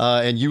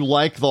 and you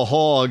like the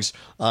Hogs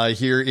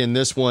here in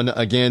this one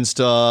against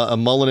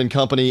Mullen and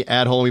company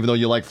at home, even though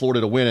you like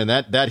Florida to win. And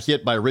that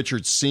hit by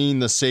Richard Seen,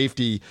 the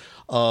safety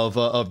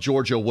of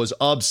Georgia, was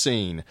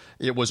obscene.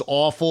 It was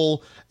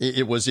awful.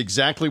 It was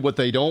exactly what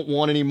they don't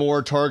want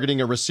anymore, targeting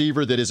a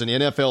receiver that is an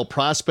NFL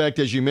prospect,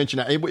 as you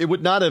mentioned. It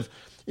would not have...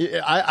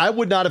 I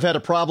would not have had a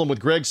problem with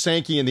Greg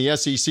Sankey and the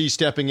SEC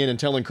stepping in and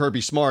telling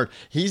Kirby Smart,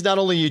 he's not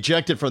only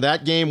ejected for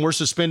that game, we're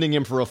suspending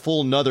him for a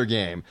full another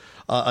game.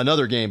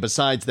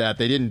 Besides that,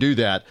 they didn't do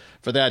that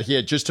for that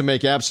hit. Just to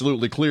make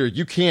absolutely clear,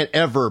 you can't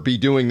ever be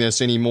doing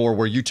this anymore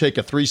where you take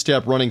a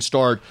 3-step running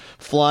start,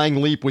 flying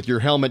leap with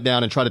your helmet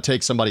down and try to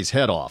take somebody's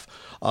head off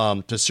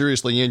to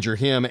seriously injure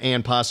him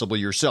and possibly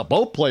yourself.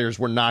 Both players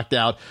were knocked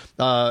out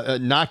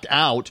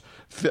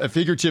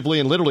figuratively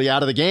and literally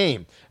out of the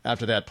game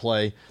after that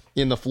play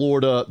in the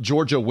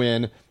Florida-Georgia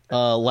win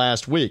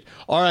last week.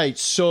 All right,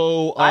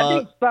 so...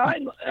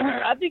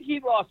 I think he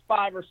lost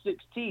 5 or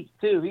 6 teeth,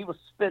 too. He was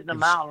spitting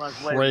them out on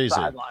his way to the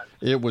sidelines.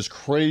 It was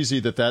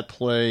crazy that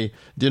play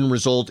didn't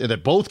result...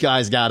 that both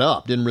guys got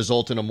up, didn't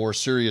result in a more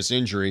serious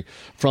injury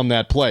from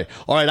that play.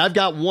 All right, I've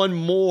got one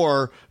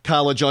more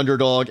college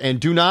underdog, and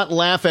do not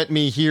laugh at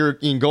me here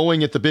in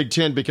going at the Big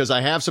Ten, because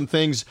I have some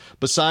things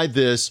beside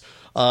this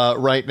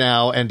right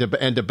now, and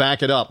to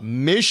back it up.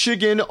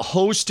 Michigan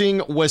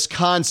hosting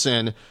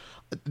Wisconsin.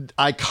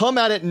 I come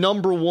at it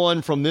number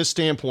one from this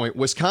standpoint.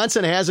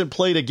 Wisconsin hasn't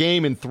played a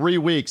game in 3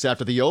 weeks.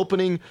 After the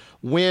opening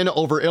win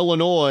over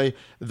Illinois,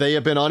 they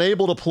have been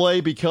unable to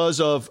play because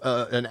of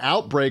an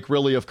outbreak,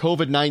 really, of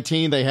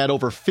COVID-19. They had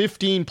over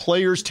 15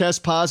 players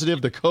test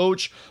positive. The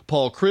coach,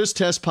 Paul Chryst,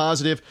 test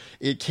positive.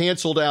 It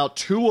canceled out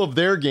 2 of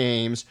their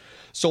games.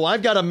 So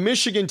I've got a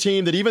Michigan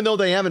team that, even though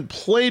they haven't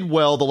played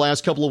well the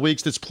last couple of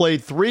weeks, that's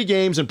played 3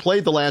 games and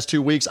played the last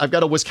 2 weeks. I've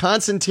got a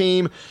Wisconsin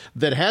team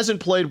that hasn't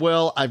played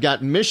well. I've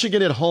got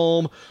Michigan at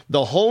home.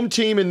 The home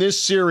team in this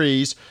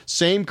series,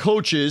 same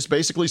coaches,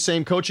 basically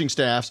same coaching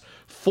staffs,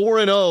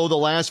 4-0 the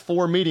last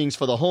 4 meetings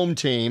for the home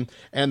team,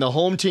 and the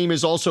home team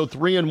is also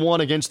 3-1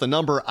 against the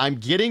number. I'm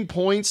getting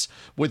points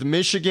with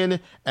Michigan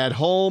at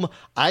home.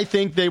 I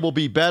think they will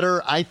be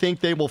better. I think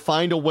they will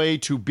find a way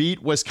to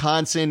beat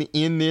Wisconsin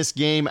in this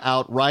game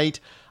outright.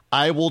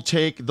 I will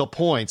take the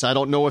points. I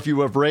don't know if you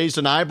have raised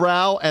an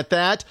eyebrow at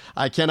that.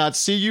 I cannot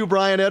see you,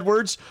 Brian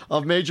Edwards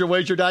of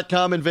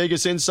MajorWager.com and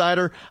Vegas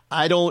Insider.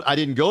 I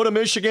didn't go to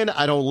Michigan.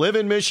 I don't live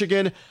in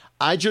Michigan.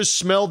 I just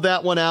smelled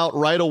that one out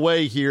right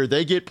away here.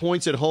 They get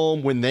points at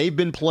home when they've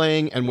been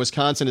playing and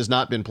Wisconsin has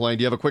not been playing.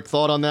 Do you have a quick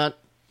thought on that?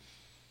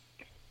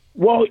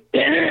 Well,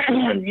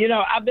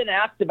 I've been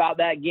asked about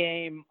that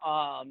game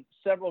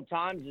several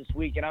times this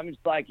week, and I'm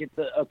just like, it's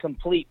a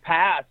complete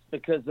pass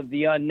because of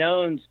the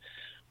unknowns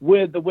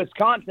with the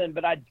Wisconsin.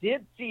 But I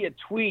did see a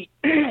tweet,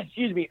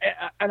 excuse me,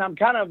 and I'm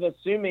kind of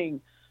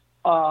assuming,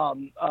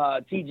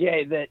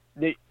 TJ,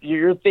 that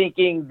you're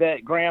thinking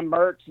that Graham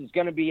Mertz is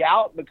going to be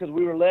out because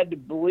we were led to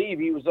believe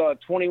he was on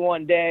a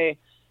 21-day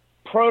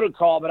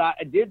protocol. But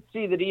I did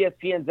see that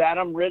ESPN's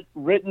Adam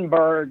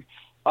Rittenberg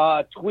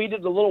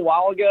tweeted a little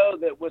while ago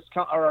that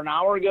an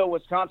hour ago,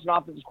 Wisconsin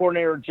offensive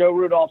coordinator Joe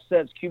Rudolph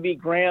says QB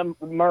Graham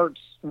Mertz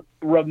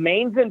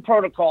remains in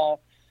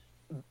protocol,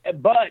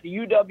 but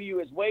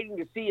UW is waiting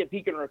to see if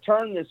he can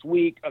return this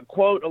week. A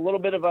quote, a little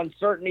bit of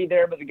uncertainty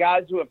there, but the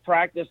guys who have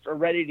practiced are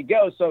ready to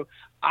go. So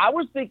I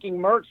was thinking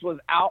Mertz was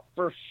out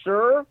for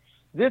sure.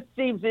 This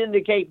seems to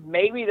indicate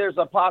maybe there's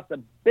a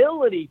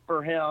possibility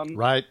for him.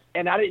 Right.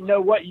 And I didn't know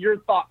what your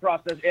thought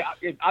process.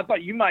 I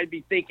thought you might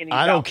be thinking he's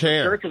I don't out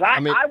care. for sure, because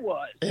I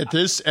was.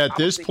 At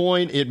this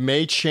point, it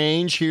may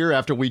change here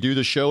after we do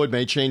the show. It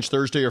may change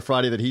Thursday or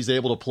Friday that he's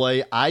able to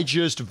play. I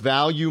just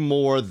value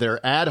more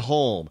they're at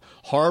home.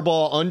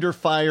 Harbaugh under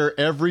fire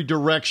every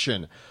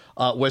direction.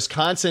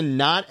 Wisconsin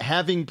not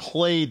having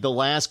played the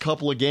last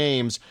couple of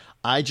games,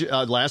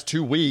 last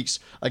 2 weeks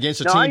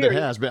against a team that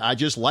has, but I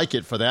just like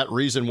it for that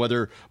reason,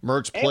 whether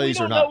Mertz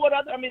plays or not. Know what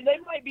they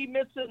might be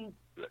missing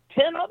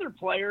 10 other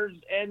players,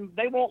 and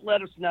they won't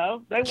let us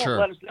know. They won't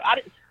let us know.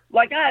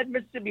 I had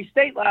Mississippi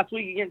State last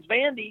week against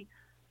Vandy.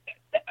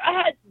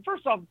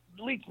 First off,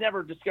 Leach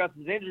never discussed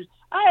his injuries.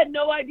 I had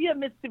no idea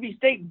Mississippi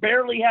State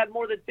barely had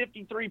more than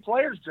 53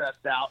 players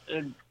dressed out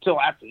until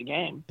after the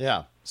game.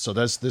 Yeah. So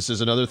this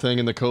is another thing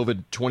in the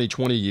COVID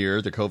 2020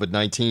 year, the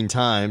COVID-19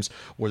 times,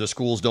 where the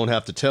schools don't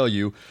have to tell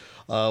you.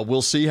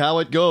 We'll see how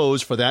it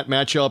goes for that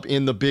matchup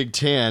in the Big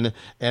Ten.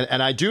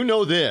 And I do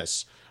know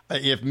this.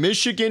 If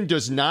Michigan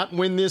does not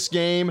win this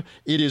game,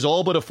 it is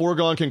all but a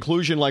foregone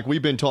conclusion, like we've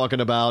been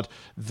talking about,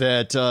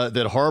 that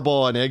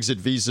Harbaugh and exit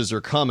visas are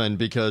coming,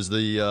 because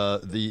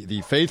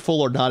the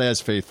faithful are not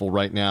as faithful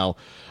right now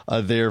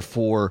there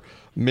for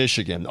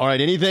Michigan. All right,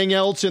 anything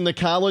else in the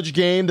college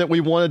game that we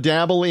want to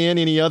dabble in?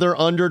 Any other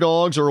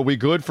underdogs, or are we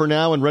good for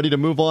now and ready to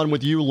move on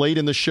with you late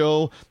in the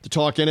show to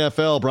talk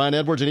NFL? Brian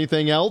Edwards,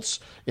 anything else?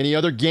 Any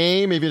other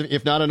game, even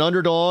if not an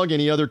underdog,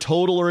 any other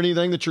total or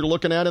anything that you're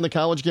looking at in the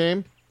college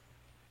game?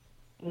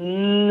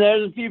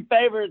 There's a few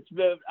favorites,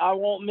 but I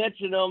won't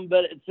mention them.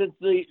 But since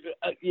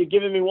you're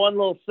giving me one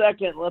little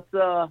second,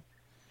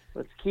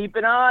 let's keep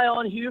an eye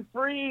on Hugh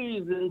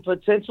Freeze and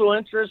potential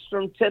interest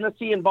from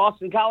Tennessee and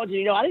Boston College.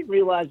 And, I didn't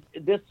realize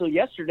this till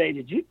yesterday.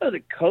 Did you know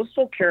that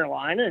Coastal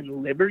Carolina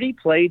and Liberty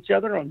play each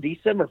other on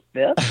December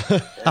 5th?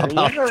 How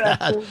about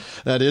that?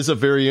 That is a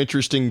very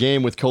interesting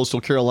game, with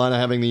Coastal Carolina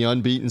having the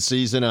unbeaten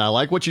season. And I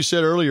like what you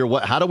said earlier.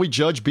 How do we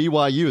judge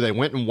BYU? They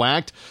went and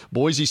whacked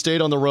Boise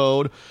State on the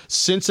road.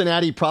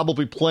 Cincinnati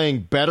probably playing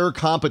better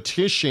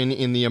competition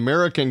in the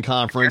American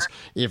Conference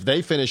if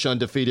they finish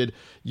undefeated.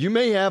 You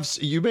may have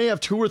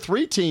 2 or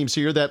 3 teams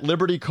here, that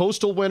Liberty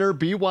Coastal winner,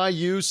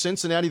 BYU,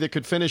 Cincinnati, that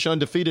could finish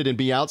undefeated and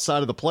be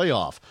outside of the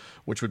playoff,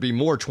 which would be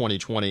more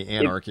 2020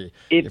 anarchy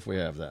if we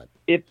have that.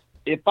 If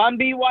I'm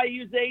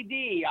BYU's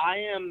AD,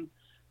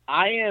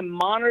 I am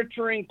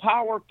monitoring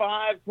Power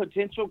 5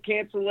 potential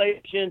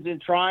cancellations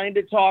and trying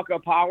to talk a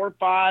Power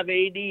 5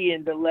 AD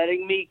into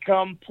letting me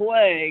come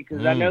play,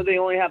 because I know they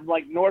only have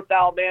North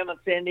Alabama,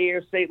 San Diego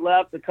State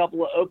left, a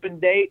couple of open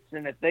dates,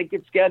 and if they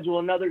could schedule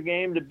another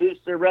game to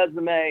boost their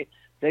resume,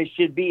 they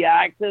should be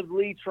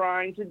actively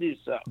trying to do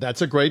so.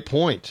 That's a great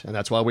point, and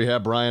that's why we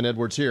have Brian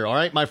Edwards here. All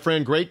right, my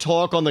friend, great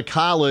talk on the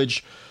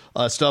college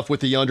stuff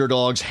with the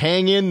underdogs.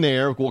 Hang in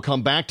there. We'll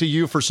come back to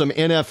you for some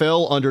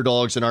NFL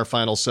underdogs in our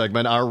final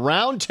segment. Our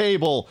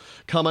roundtable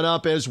coming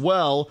up as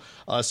well.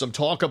 Some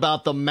talk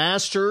about the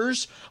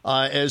Masters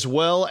as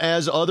well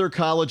as other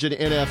college and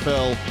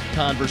NFL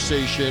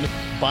conversation.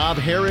 Bob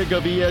Herrig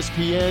of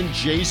ESPN,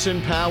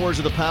 Jason Powers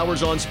of the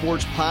Powers on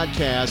Sports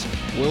podcast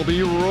will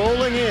be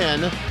rolling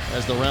in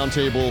as the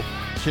roundtable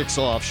kicks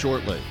off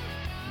shortly.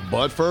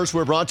 But first,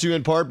 we're brought to you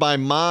in part by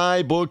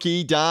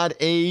MyBookie.ag.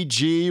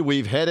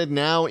 We've headed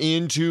now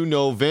into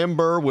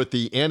November with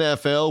the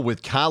NFL,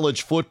 with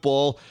college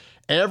football,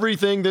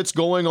 everything that's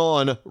going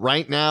on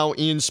right now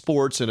in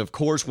sports. And of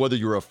course, whether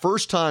you're a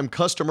first-time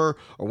customer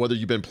or whether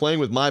you've been playing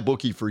with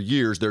MyBookie for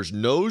years, there's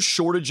no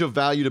shortage of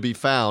value to be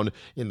found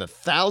in the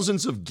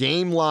thousands of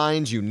game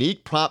lines,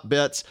 unique prop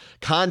bets,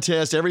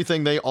 contests,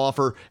 everything they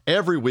offer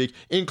every week,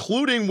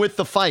 including with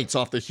the fights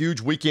off the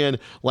huge weekend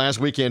last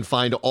weekend.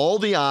 Find all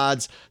the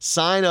odds,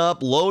 sign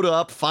up, load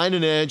up, find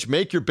an edge,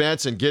 make your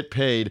bets, and get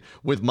paid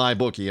with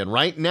MyBookie. And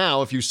right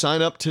now, if you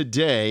sign up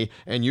today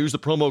and use the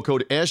promo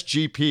code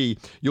SGP,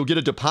 you'll get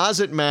a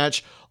deposit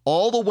match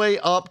all the way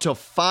up to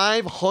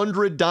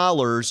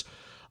 $500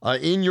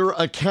 in your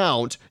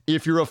account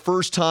if you're a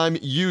first-time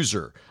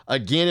user.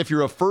 Again, if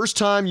you're a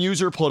first-time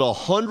user, put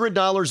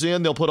 $100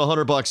 in, they'll put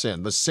 $100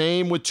 in. The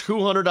same with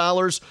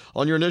 $200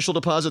 on your initial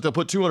deposit, they'll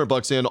put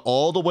 $200 in,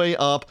 all the way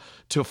up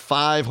to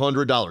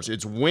 $500.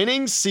 It's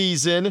winning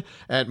season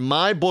at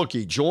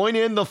MyBookie. Join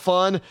in the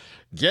fun.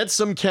 Get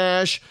some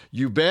cash.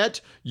 You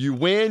bet, you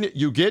win,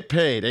 you get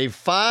paid. A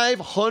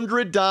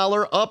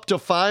 $500 up to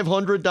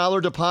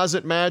 $500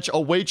 deposit match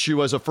awaits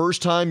you as a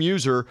first-time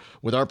user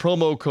with our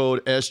promo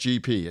code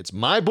SGP. It's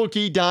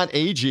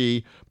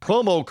mybookie.ag,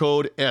 promo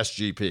code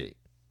SGP.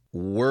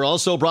 We're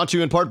also brought to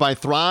you in part by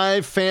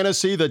Thrive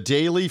Fantasy, the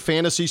daily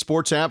fantasy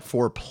sports app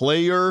for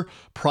player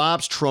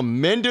props.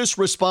 Tremendous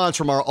response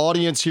from our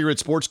audience here at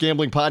Sports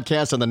Gambling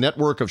Podcast and the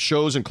network of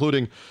shows,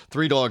 including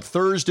Three Dog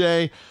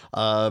Thursday,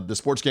 the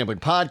Sports Gambling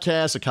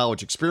Podcast, A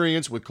College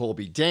Experience with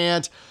Colby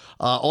Dant,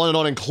 on and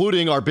on,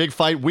 including our Big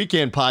Fight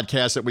Weekend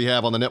podcast that we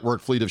have on the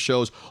network fleet of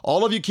shows.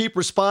 All of you keep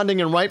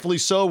responding, and rightfully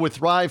so, with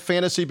Thrive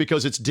Fantasy,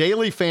 because it's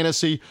daily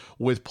fantasy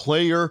with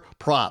player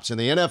props. In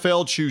the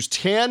NFL, choose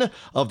 10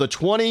 of the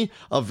 20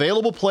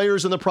 available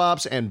players in the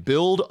props and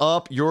build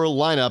up your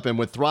lineup. And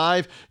with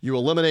Thrive, you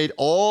eliminate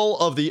all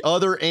of the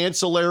other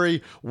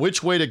ancillary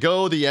which way to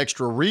go, the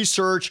extra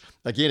research.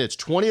 Again, it's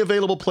 20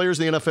 available players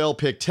in the NFL.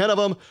 Pick 10 of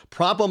them,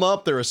 prop them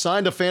up. They're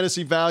assigned a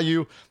fantasy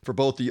value for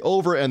both the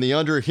over and the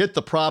under. Hit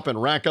the prop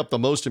and rack up the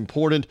most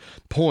important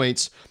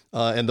points,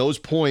 and those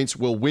points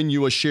will win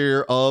you a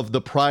share of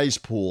the prize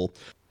pool.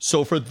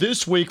 So for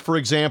this week, for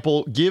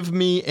example, give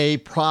me a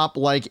prop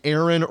like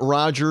Aaron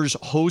Rodgers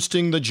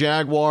hosting the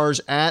Jaguars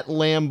at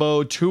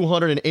Lambeau,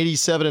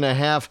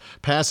 287.5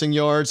 passing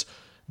yards.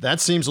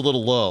 That seems a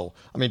little low.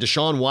 I mean,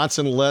 Deshaun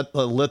Watson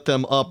let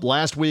them up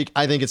last week.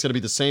 I think it's going to be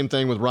the same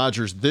thing with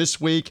Rodgers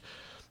this week.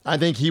 I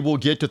think he will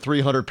get to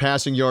 300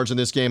 passing yards in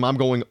this game. I'm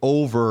going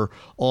over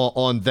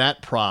on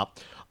that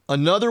prop.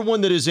 Another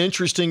one that is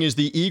interesting is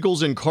the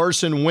Eagles and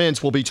Carson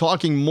Wentz. We'll be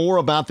talking more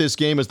about this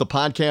game as the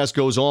podcast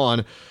goes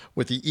on,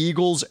 with the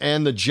Eagles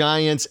and the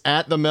Giants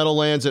at the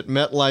Meadowlands at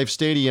MetLife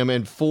Stadium.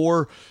 And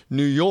for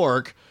New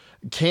York,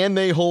 can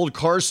they hold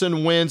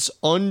Carson Wentz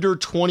under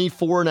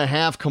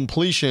 24.5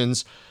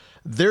 completions?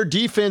 Their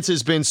defense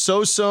has been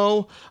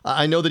so-so.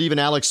 I know that even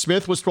Alex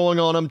Smith was throwing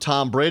on him.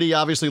 Tom Brady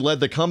obviously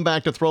led the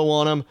comeback to throw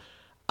on him.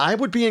 I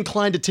would be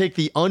inclined to take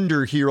the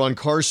under here on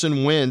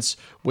Carson Wentz,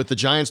 with the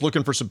Giants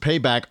looking for some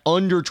payback,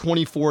 under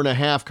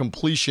 24.5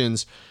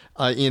 completions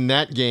in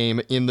that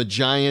game, in the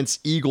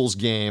Giants-Eagles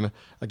game.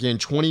 Again,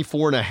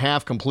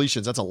 24.5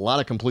 completions. That's a lot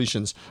of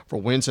completions for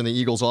Wentz and the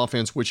Eagles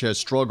offense, which has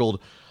struggled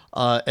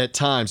at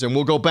times. And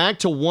we'll go back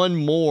to one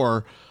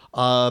more.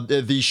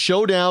 The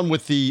showdown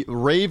with the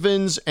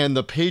Ravens and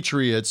the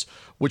Patriots,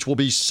 which will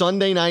be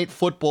Sunday Night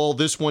Football,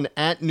 this one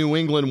at New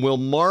England. Will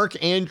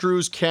Mark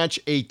Andrews catch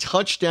a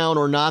touchdown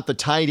or not, the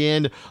tight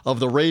end of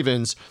the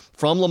Ravens,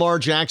 from Lamar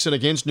Jackson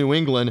against New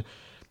England?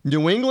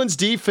 New England's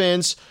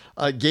defense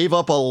gave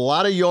up a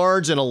lot of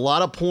yards and a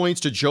lot of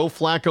points to Joe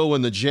Flacco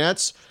and the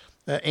Jets.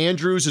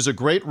 Andrews is a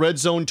great red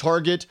zone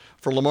target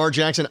for Lamar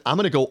Jackson. I'm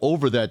going to go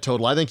over that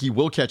total. I think he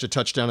will catch a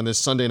touchdown in this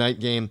Sunday night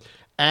game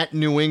at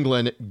New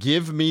England.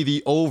 Give me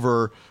the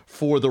over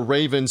for the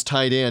Ravens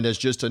tight end as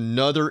just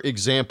another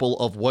example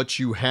of what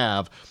you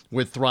have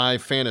with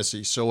Thrive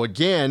Fantasy. So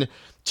again,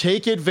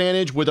 take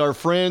advantage with our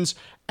friends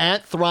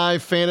at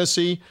Thrive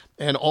Fantasy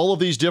and all of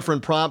these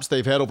different props.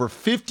 They've had over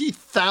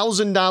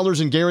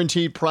 $50,000 in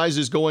guaranteed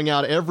prizes going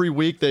out every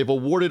week. They've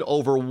awarded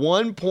over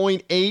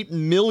 $1.8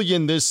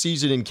 million this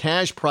season in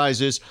cash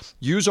prizes.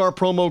 Use our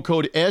promo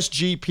code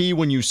SGP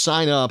when you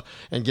sign up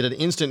and get an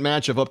instant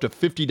match of up to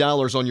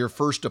 $50 on your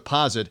first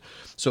deposit.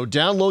 So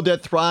download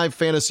that Thrive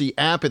Fantasy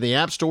app in the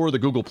App Store or the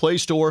Google Play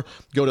Store.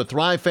 Go to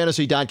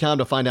thrivefantasy.com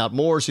to find out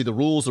more, see the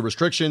rules, the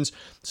restrictions.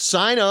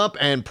 Sign up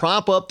and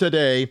prop up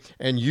today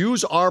and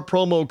use our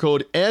promo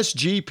code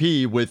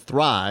SGP with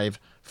Thrive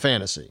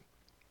Fantasy.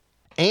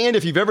 And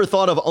if you've ever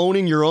thought of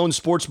owning your own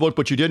sportsbook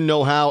but you didn't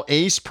know how,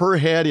 Ace Per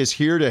Head is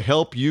here to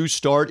help you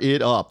start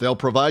it up. They'll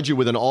provide you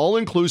with an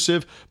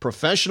all-inclusive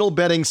professional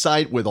betting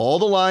site with all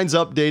the lines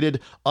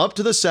updated up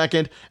to the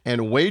second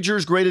and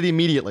wagers graded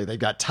immediately. They've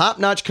got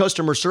top-notch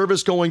customer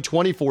service going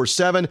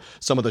 24/7,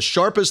 some of the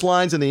sharpest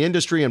lines in the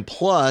industry, and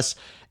plus,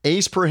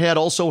 Ace Per Head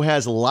also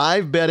has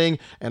live betting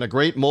and a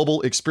great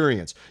mobile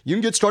experience. You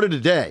can get started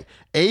today.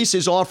 Ace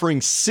is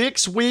offering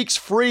 6 weeks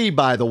free,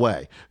 by the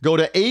way. Go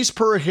to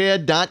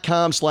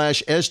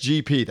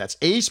aceperhead.com/SGP. That's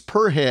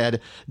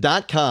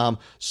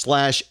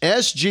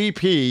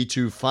aceperhead.com/SGP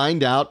to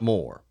find out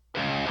more.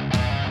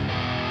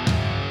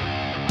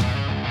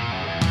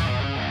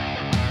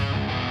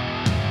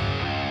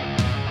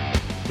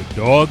 The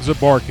dogs are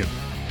barking.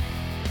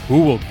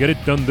 Who will get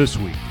it done this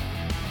week?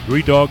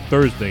 Three Dog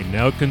Thursday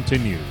now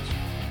continues.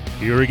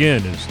 Here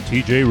again is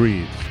TJ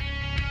Reeves.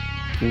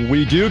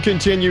 We do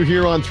continue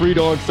here on Three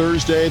Dog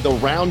Thursday. The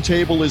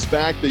roundtable is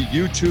back, the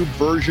YouTube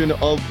version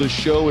of the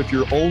show. If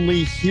you're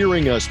only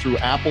hearing us through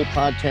Apple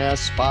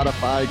Podcasts,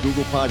 Spotify,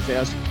 Google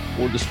Podcasts,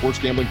 or the Sports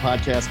Gambling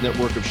Podcast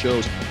network of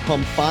shows,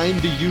 come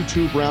find the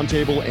YouTube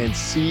roundtable and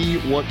see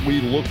what we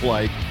look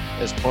like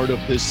as part of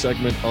this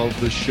segment of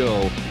the show.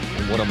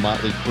 And what a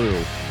motley crew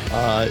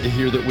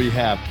here that we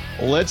have.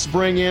 Let's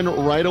bring in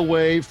right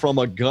away from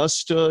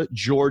Augusta,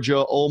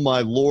 Georgia. Oh,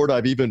 my Lord,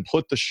 I've even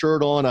put the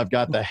shirt on. I've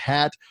got the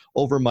hat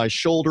over my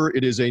shoulder.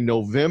 It is a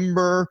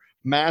November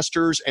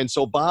Masters. And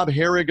so Bob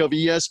Harig of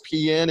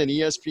ESPN and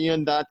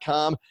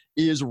ESPN.com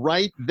is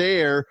right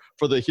there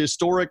for the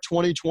historic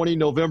 2020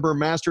 November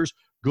Masters.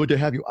 Good to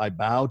have you. I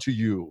bow to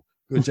you.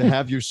 Good to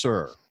have you,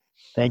 sir.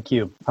 Thank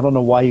you. I don't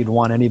know why you'd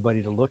want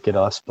anybody to look at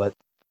us, but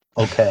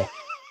okay.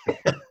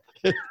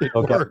 It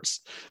Okay.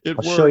 works. It I'll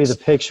works. show you the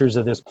pictures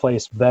of this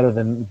place a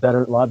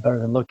lot better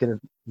than looking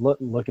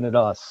at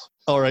us.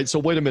 All right, so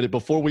wait a minute.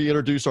 Before we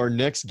introduce our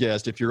next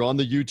guest, if you're on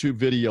the YouTube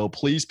video,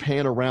 please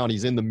pan around.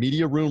 He's in the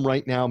media room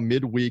right now,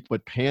 midweek,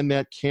 but pan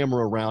that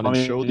camera around and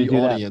show the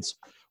audience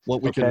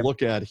what we can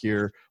look at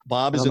here.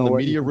 Bob is in the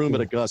media room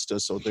at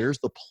Augusta, so there's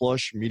the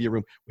plush media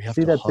room. We have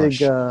see to that hush.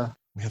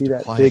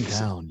 big,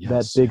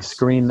 that big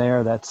screen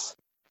there.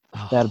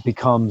 That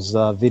becomes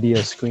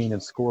video screen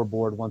and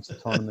scoreboard once the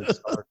tournament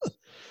starts.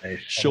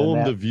 Show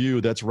them the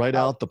view. That's right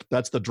out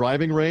that's the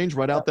driving range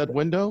right out that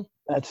window.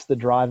 That's the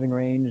driving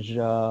range.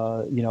 From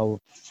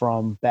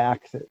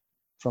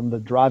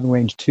the driving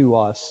range to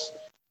us,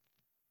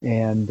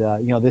 and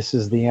this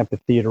is the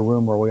amphitheater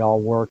room where we all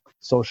work,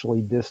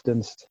 socially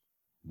distanced.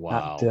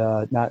 Wow.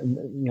 Not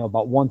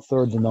about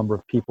 1/3 the number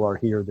of people are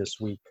here this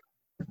week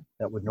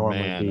that would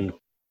normally be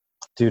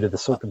due to the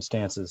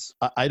circumstances.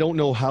 I don't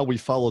know how we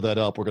follow that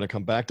up. We're going to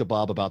come back to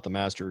Bob about the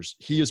Masters.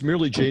 He is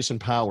merely Jason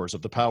Powers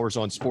of the Powers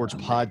on Sports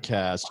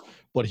podcast,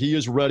 but he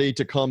is ready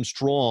to come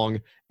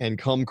strong and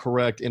come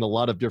correct in a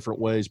lot of different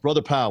ways.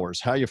 Brother Powers,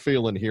 how you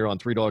feeling here on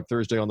Three Dog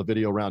Thursday on the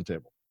Video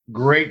Roundtable?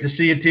 Great to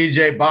see you,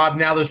 TJ. Bob,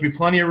 now there's be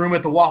plenty of room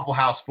at the Waffle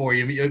House for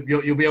you.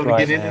 You'll be able to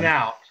get in and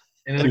out.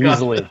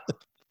 Easily.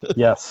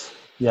 Yes.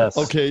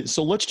 Okay,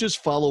 so let's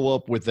just follow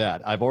up with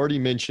that. I've already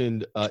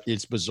mentioned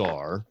it's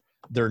bizarre.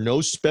 There are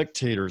no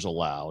spectators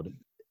allowed.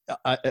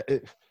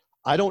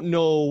 I don't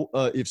know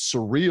if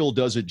surreal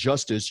does it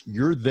justice.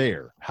 You're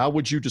there. How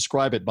would you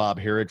describe it, Bob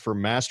Harig, for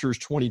Masters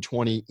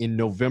 2020 in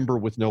November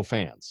with no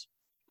fans?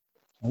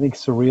 I think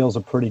surreal is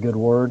a pretty good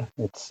word.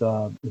 It's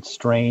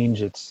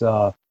strange. It's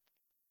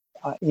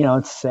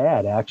it's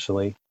sad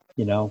actually.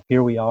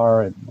 Here we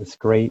are at this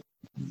great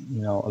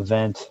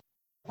event,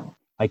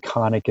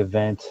 iconic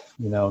event.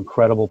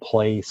 Incredible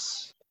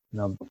place.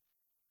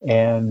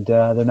 And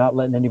they're not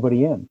letting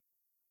anybody in.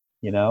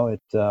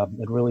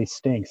 It really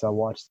stinks. I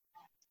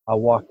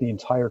walked the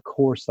entire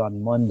course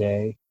on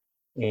Monday,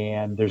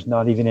 and there's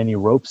not even any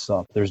ropes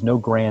up. There's no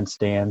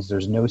grandstands.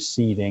 There's no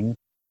seating.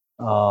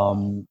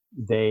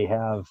 They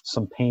have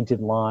some painted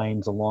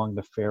lines along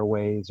the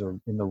fairways or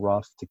in the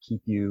rough to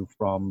keep you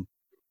from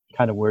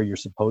kind of where you're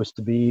supposed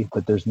to be,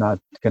 but there's not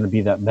going to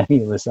be that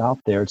many of us out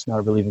there. It's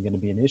not really even going to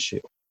be an issue.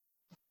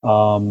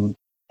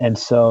 And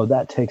so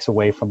that takes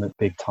away from it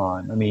big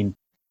time. I mean,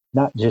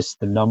 not just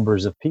the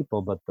numbers of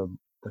people, but the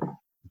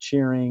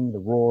cheering, the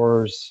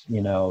roars,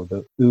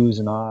 the oohs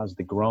and ahs,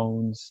 the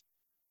groans.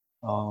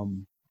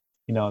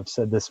 I've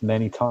said this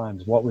many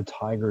times. What would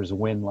Tiger's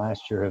win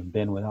last year have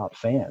been without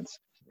fans?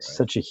 Right.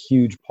 Such a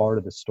huge part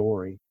of the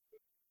story.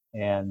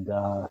 And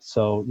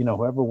so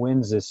whoever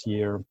wins this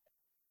year,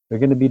 they're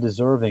going to be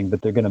deserving,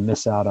 but they're going to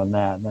miss out on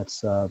that. And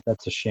that's a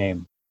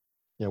shame.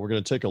 Yeah, we're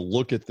going to take a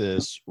look at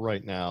this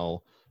right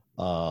now.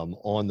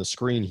 On the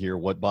screen here,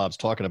 what Bob's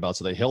talking about.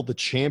 So they held the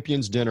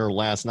Champions Dinner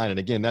last night. And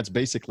again, that's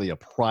basically a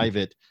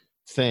private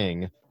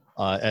thing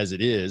as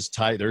it is.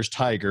 There's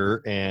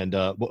Tiger and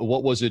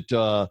what was it?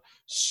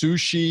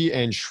 Sushi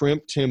and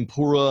shrimp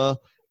tempura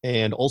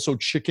and also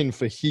chicken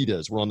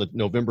fajitas were on the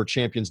November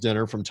Champions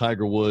Dinner from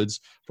Tiger Woods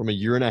from a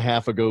year and a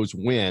half ago's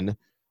win.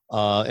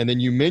 And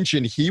then you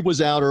mentioned he was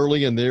out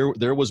early, and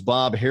there was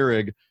Bob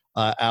Harig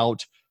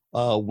out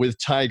with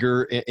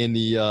Tiger in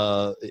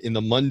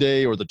the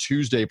Monday or the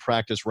Tuesday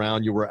practice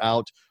round. You were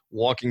out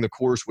walking the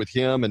course with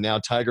him, and now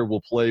Tiger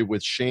will play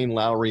with Shane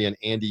Lowry and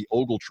Andy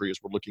Ogletree as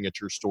we're looking at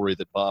your story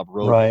that Bob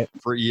wrote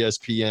for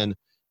ESPN.com.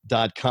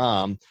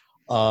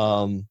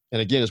 And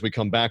again, as we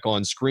come back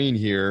on screen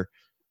here,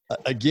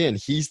 again,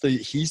 he's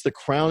the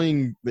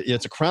crowning.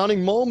 It's a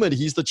crowning moment.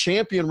 He's the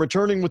champion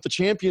returning with the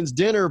Champions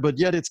Dinner, but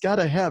yet it's got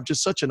to have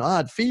just such an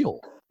odd feel.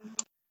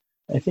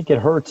 I think it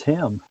hurts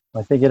him.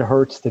 I think it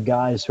hurts the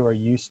guys who are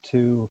used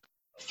to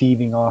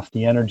feeding off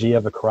the energy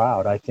of a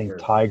crowd. I think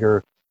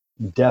Tiger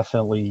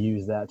definitely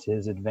used that to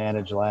his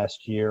advantage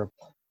last year.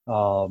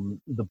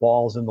 The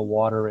ball's in the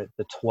water at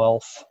the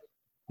 12th.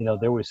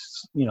 There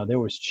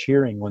was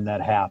cheering when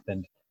that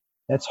happened.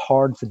 That's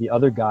hard for the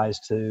other guys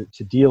to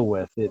deal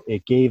with.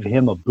 It gave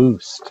him a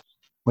boost.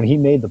 When he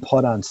made the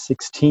putt on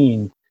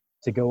 16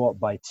 to go up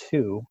by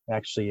 2,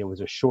 actually it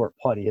was a short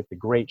putt. He hit the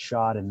great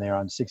shot in there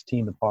on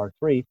 16, the par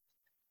 3.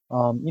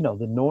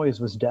 The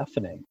noise was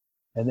deafening,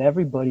 and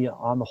everybody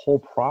on the whole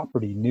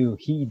property knew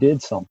he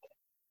did something.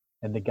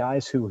 And the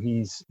guys who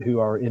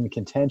are in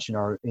contention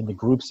are in the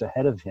groups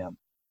ahead of him.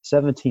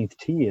 17th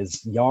tee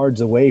is yards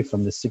away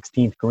from the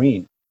 16th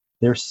green.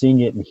 They're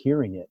seeing it and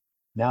hearing it.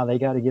 Now they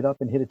got to get up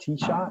and hit a tee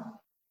shot.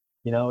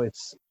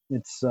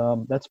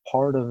 That's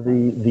part of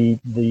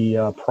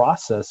the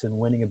process in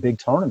winning a big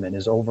tournament,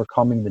 is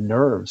overcoming the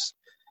nerves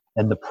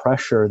and the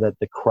pressure that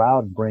the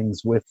crowd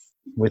brings with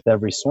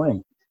every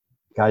swing.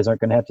 Guys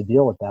aren't going to have to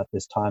deal with that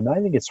this time. And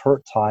I think it's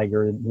hurt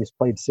Tiger. He's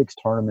played 6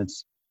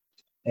 tournaments,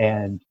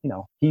 and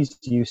he's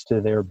used to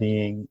there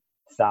being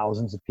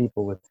thousands of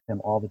people with him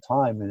all the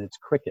time, and it's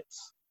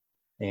crickets.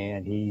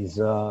 And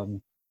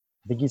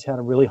I think he's had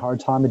a really hard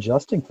time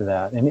adjusting to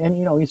that. And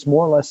he's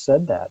more or less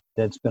said that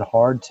it's been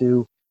hard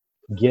to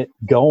get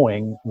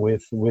going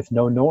with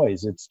no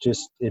noise.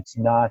 It's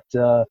not,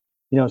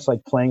 it's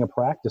like playing a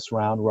practice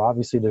round where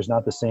obviously there's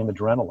not the same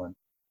adrenaline.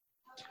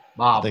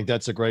 Bob, I think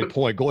that's a great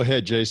point. Go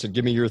ahead, Jason.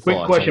 Give me your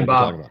thoughts. Quick question,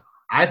 Bob.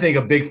 I think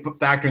a big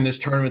factor in this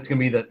tournament is going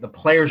to be that the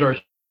players are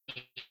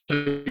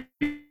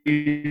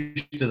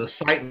used to the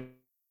sight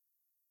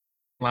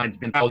lines.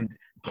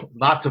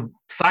 Lots of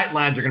sight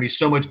lines are going to be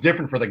so much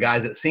different for the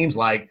guys, it seems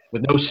like,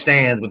 with no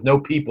stands, with no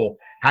people.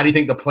 How do you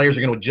think the players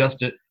are going to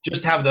adjust it?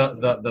 Just have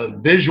the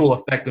visual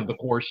effect of the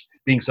course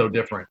being so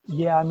different.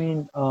 Yeah, I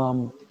mean,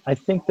 I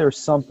think there's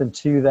something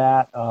to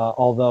that.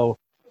 Although,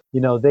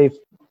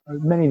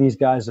 many of these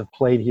guys have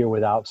played here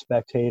without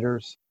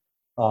spectators,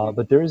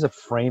 but there is a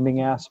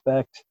framing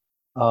aspect.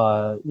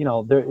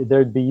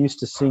 They'd be used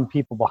to seeing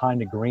people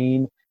behind the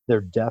green.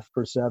 Their depth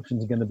perception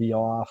is going to be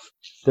off.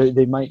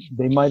 They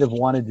might have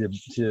wanted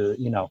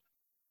to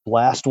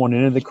blast one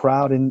into the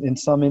crowd in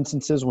some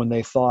instances, when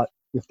they thought,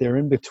 if they're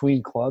in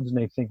between clubs and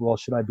they think, well,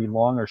 should I be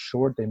long or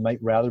short? They might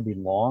rather be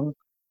long.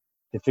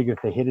 They figure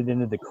if they hit it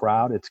into the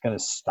crowd, it's going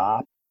to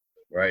stop.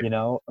 Right.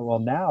 Well,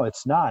 now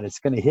it's not. It's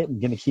going to hit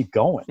and going to keep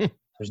going.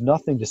 There's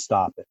nothing to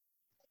stop it.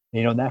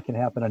 And that can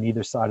happen on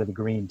either side of the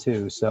green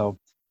too. So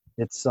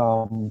it's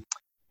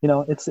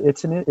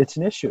it's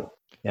an issue.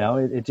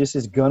 It just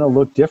is going to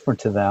look different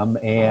to them,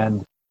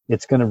 and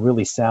it's going to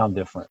really sound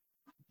different.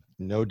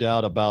 No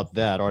doubt about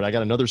that. All right, I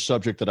got another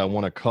subject that I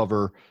want to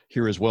cover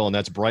here as well, and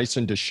that's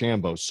Bryson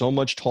DeChambeau. So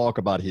much talk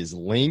about his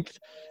length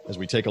as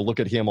we take a look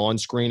at him on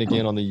screen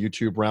again on the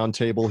YouTube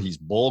roundtable. He's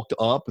bulked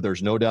up.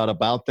 There's no doubt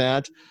about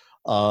that.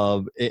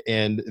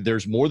 And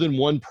there's more than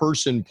one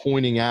person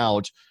pointing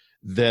out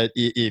that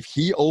if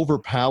he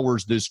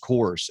overpowers this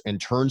course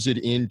and turns it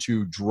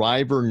into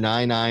driver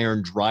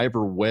 9-iron,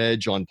 driver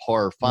wedge on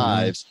par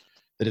 5s,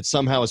 that it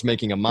somehow is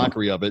making a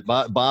mockery of it.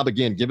 Bob,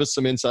 again, give us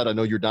some insight. I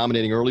know you're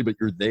dominating early, but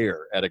you're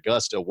there at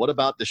Augusta. What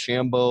about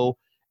DeChambeau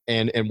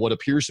and what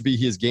appears to be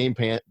his game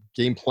plan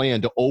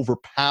to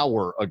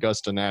overpower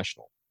Augusta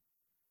National?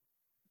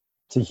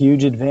 It's a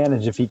huge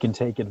advantage if he can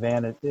take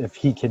advantage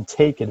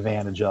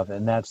of it,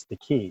 and that's the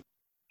key,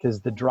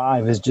 because the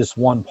drive is just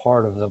one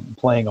part of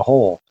playing a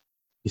hole.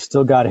 You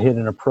still got to hit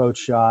an approach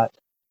shot.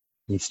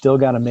 You still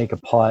got to make a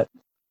putt.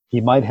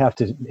 He might have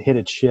to hit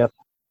a chip.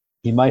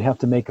 He might have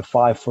to make a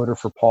 5-footer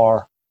for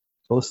par.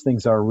 Those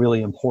things are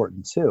really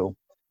important too,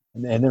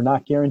 and they're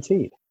not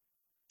guaranteed.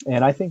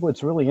 And I think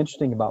what's really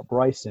interesting about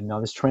Bryson, now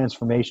this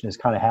transformation has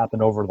kind of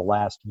happened over the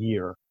last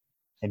year,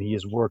 and he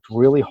has worked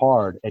really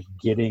hard at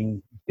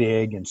getting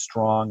big and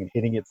strong and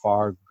hitting it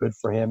far. Good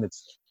for him.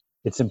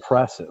 It's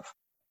impressive.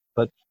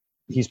 But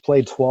he's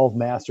played 12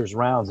 Masters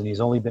rounds, and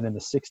he's only been in the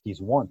 60s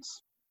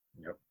once.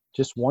 Yep.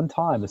 Just one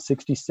time, a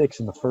 66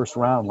 in the first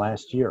round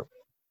last year.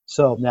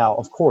 So now,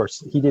 of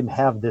course, he didn't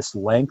have this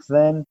length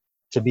then.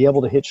 To be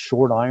able to hit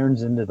short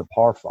irons into the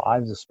par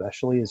 5s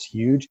especially is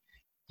huge.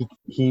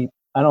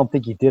 I don't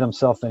think he did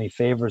himself any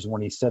favors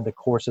when he said the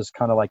course is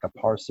kind of like a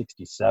par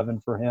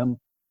 67 for him.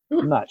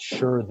 I'm not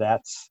sure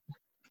that's,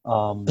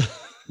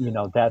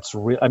 that's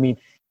real. I mean,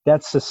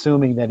 that's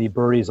assuming that he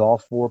birdies all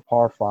 4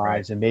 par 5s,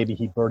 right, and maybe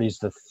he birdies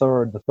the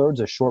third. The third's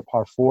a short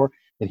par 4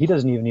 that he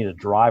doesn't even need a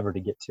driver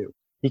to get to.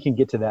 He can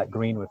get to that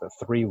green with a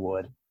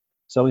 3-wood.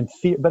 So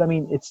but I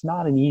mean, it's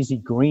not an easy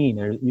green.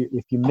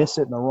 If you miss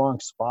it in the wrong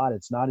spot,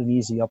 it's not an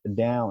easy up and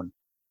down.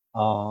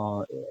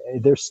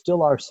 There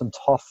still are some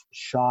tough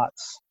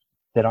shots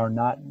that are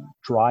not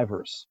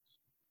drivers,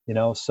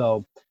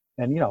 so,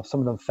 and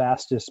some of the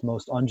fastest,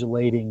 most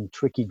undulating,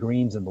 tricky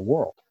greens in the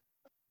world.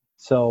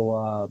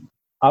 So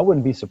I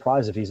wouldn't be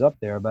surprised if he's up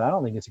there, but I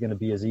don't think it's going to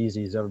be as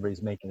easy as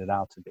everybody's making it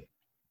out to be.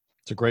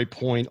 It's a great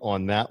point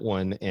on that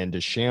one. And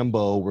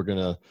DeChambeau, we're going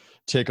to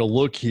take a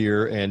look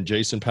here. And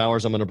Jason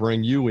Powers, I'm going to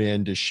bring you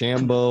in.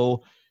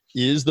 DeChambeau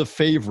is the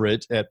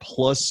favorite at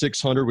plus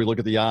 600. We look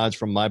at the odds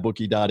from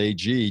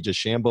mybookie.ag.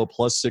 DeChambeau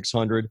plus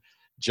 600.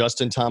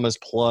 Justin Thomas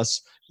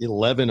plus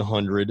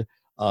 1,100.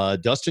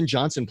 Dustin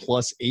Johnson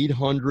plus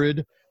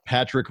 800.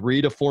 Patrick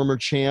Reed, a former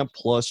champ,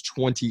 plus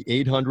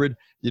 2,800.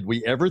 Did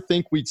we ever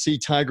think we'd see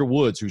Tiger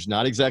Woods, who's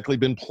not exactly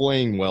been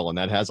playing well, and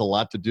that has a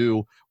lot to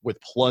do with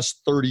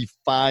plus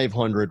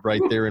 3,500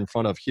 right there in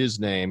front of his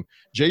name?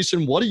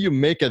 Jason, what do you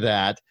make of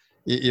that?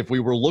 If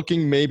we were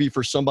looking maybe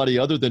for somebody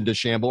other than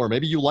DeChambeau, or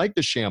maybe you like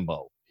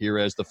DeChambeau here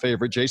as the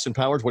favorite. Jason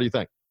Powers, what do you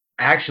think?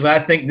 Actually,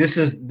 I think this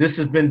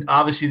has been,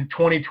 obviously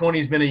 2020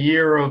 has been a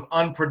year of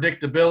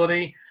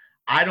unpredictability.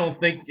 I don't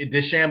think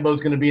DeChambeau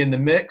is going to be in the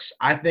mix.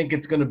 I think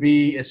it's going to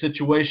be a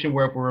situation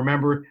where, if we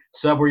remember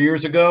several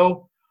years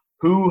ago,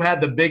 who had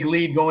the big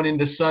lead going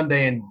into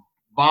Sunday and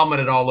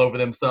vomited all over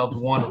themselves.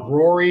 One,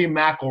 Rory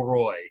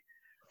McIlroy.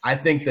 I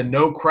think the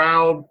no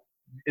crowd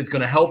is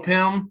going to help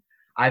him.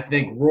 I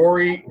think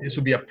Rory, this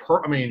would be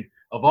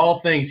of all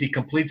things, he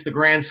completes the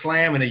Grand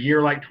Slam in a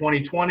year like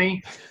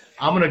 2020.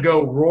 I'm going to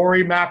go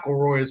Rory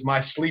McIlroy as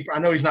my sleeper. I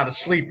know he's not a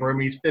sleeper. I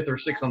mean, he's 5th or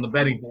 6th on the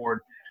betting board.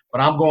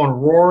 But I'm going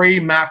Rory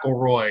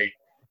McIlroy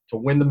to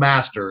win the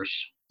Masters.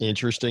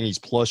 Interesting. He's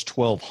plus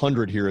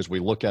 1,200 here as we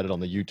look at it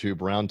on the YouTube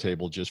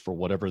roundtable, just for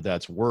whatever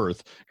that's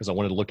worth, because I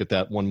wanted to look at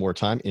that one more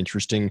time.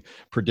 Interesting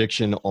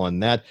prediction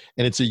on that.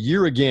 And it's a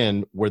year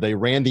again where they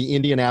ran the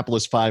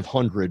Indianapolis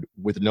 500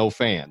 with no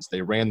fans.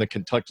 They ran the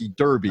Kentucky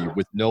Derby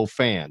with no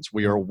fans.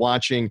 We are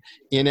watching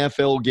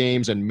NFL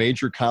games and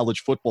major college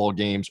football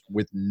games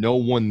with no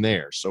one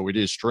there. So it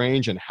is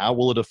strange. And how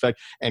will it affect?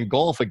 And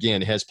golf,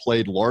 again, has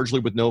played largely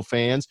with no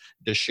fans.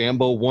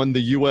 DeChambeau won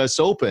the U.S.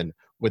 Open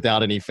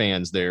without any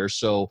fans there.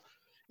 So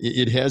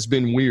it has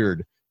been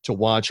weird to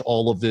watch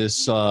all of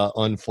this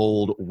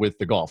unfold with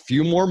the golf.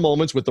 Few more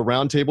moments with the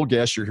roundtable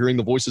guests. You're hearing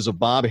the voices of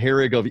Bob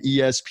Harig of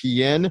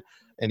ESPN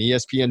and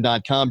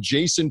ESPN.com.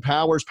 Jason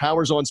Powers,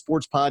 Powers on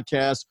Sports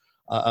Podcast.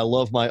 I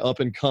love my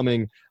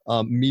up-and-coming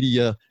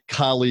media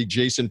colleague,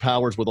 Jason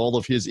Powers, with all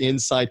of his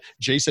insight.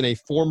 Jason, a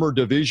former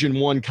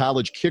Division I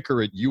college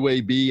kicker at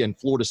UAB and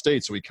Florida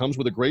State, so he comes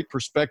with a great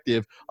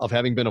perspective of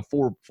having been a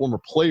former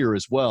player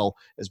as well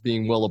as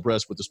being well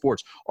abreast with the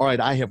sports. All right,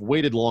 I have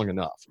waited long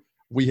enough.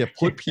 We have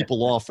put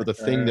people off for the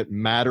thing that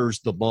matters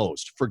the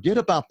most. Forget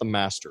about the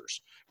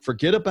Masters.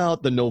 Forget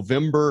about the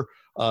November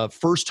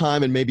first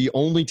time and maybe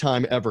only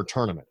time ever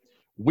tournament.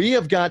 We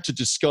have got to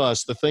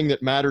discuss the thing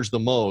that matters the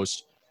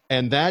most,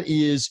 and that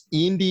is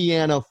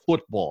Indiana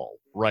football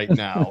right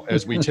now.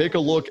 As we take a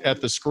look at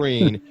the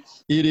screen,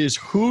 it is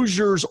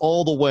Hoosiers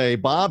all the way.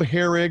 Bob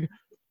Harig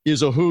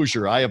is a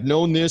Hoosier. I have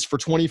known this for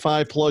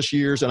 25 plus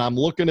years, and I'm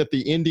looking at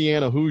the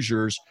Indiana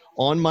Hoosiers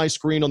on my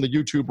screen on the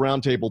YouTube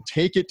roundtable.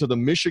 Take it to the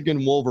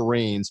Michigan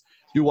Wolverines.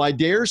 Do I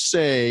dare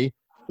say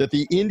that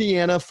the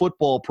Indiana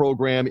football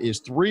program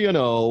is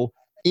 3-0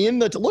 in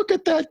the – look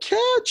at that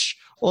catch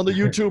on the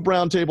YouTube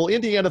roundtable.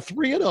 Indiana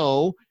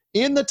 3-0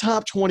 in the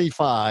top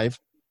 25.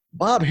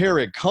 Bob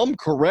Harig, come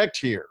correct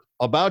here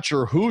about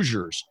your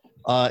Hoosiers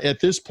at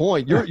this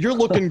point. You're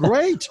looking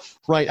great,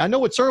 right? I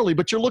know it's early,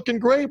 but you're looking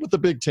great with the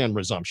Big Ten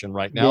resumption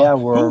right now. Yeah,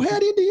 who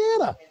had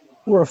Indiana?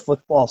 We're a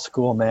football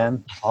school,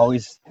 man.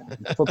 Always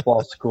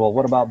football school.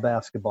 What about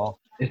basketball?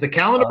 Is the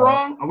calendar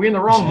wrong? Are we in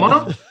the wrong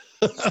month?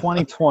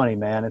 2020,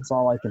 man. It's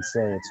all I can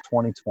say. It's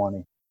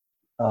 2020.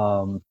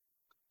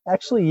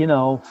 Actually,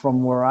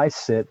 from where I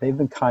sit, they've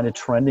been kind of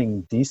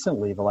trending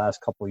decently the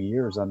last couple of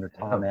years under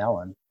Tom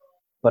Allen.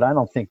 But I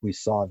don't think we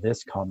saw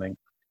this coming.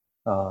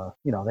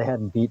 They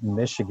hadn't beaten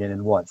Michigan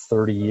in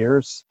 30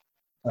 years,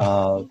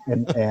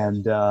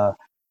 and to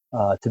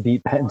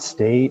beat Penn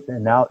State,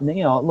 and now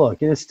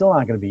look, it's still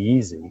not going to be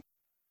easy.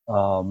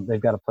 They've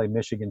got to play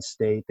Michigan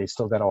State. They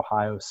still got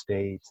Ohio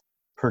State.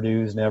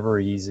 Purdue's never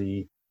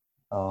easy.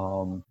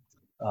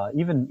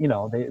 Even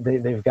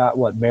they've got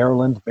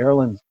Maryland.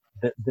 Maryland,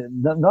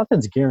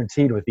 nothing's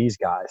guaranteed with these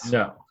guys.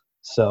 No.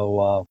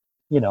 So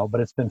but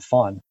it's been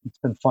fun. It's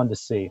been fun to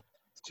see.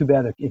 Too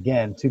bad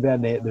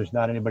there's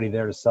not anybody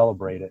there to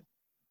celebrate it.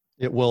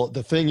 Well,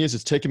 the thing is,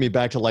 it's taking me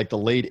back to the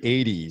late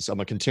 80s. I'm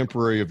a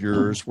contemporary of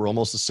yours. We're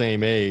almost the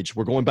same age.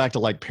 We're going back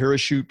to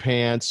Parachute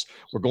Pants.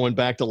 We're going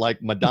back to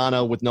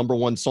Madonna with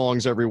 #1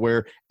 songs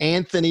everywhere.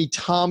 Anthony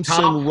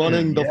Thompson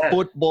running the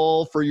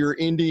football for your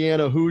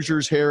Indiana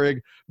Hoosiers, Harig,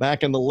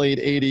 back in the late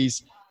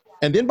 80s.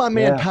 And then my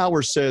man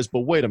Powers says,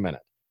 but wait a minute.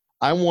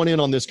 I want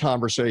in on this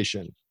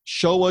conversation.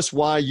 Show us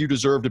why you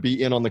deserve to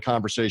be in on the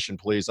conversation,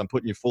 please. I'm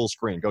putting you full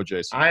screen. Go,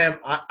 Jason.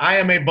 I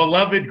am a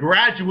beloved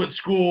graduate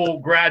school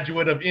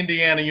graduate of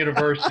Indiana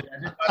University.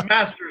 I did my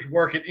master's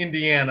work at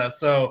Indiana,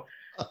 so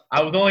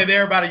I was only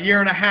there about a year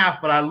and a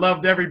half, but I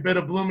loved every bit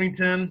of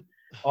Bloomington,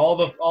 all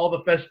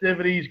the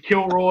festivities,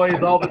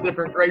 Kilroy's, all the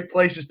different great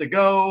places to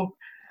go.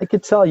 I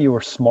could tell you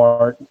were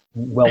smart,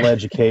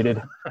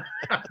 well-educated.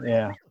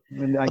 Yeah,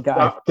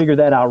 I figured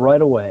that out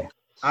right away.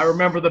 I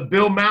remember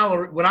Bill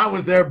Mallory. When I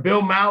was there,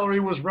 Bill Mallory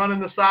was running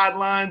the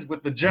sidelines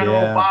with the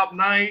general Bob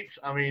Knight.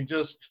 I mean,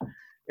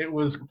 it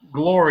was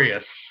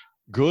glorious.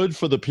 Good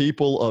for the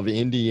people of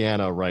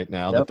Indiana right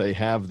now that they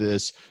have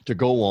this to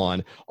go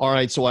on. All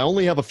right, so I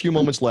only have a few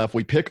moments left.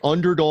 We pick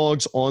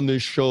underdogs on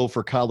this show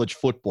for college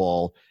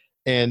football,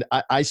 and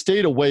I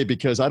stayed away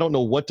because I don't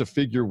know what to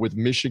figure with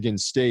Michigan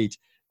State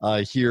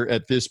here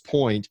at this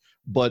point.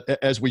 But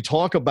as we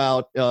talk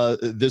about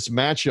this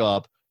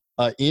matchup,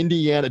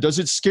 Indiana, does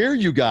it scare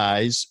you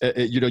guys?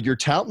 You're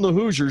touting the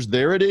Hoosiers.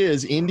 There it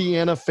is.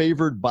 Indiana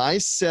favored by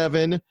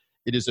 7.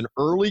 It is an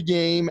early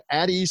game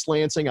at East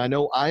Lansing. I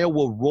know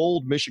Iowa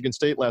rolled Michigan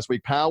State last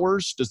week.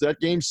 Powers, does that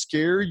game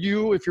scare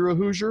you if you're a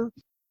Hoosier?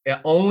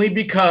 Yeah, only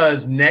because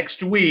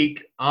next week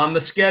on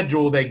the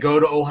schedule they go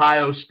to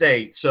Ohio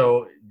State.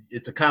 So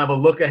it's a kind of a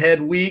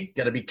look-ahead week.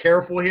 Got to be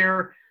careful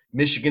here.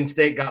 Michigan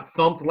State got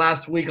thumped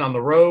last week on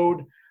the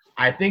road.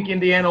 I think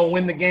Indiana will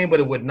win the game, but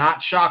it would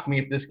not shock me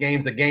if this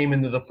game's a game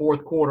into the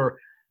fourth quarter.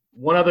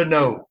 one other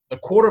note. The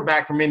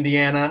quarterback from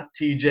Indiana,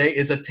 TJ,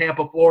 is a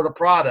Tampa, Florida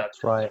product.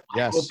 That's right.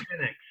 Yes. Michael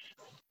Penix.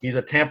 He's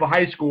a Tampa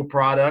high school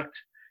product.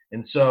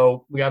 And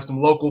so we have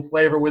some local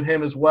flavor with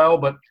him as well.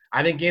 But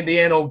I think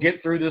Indiana will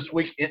get through this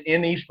week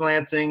in East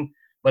Lansing,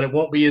 but it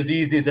won't be as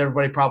easy as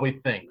everybody probably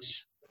thinks.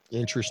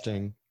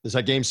 Interesting. Does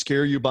that game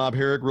scare you, Bob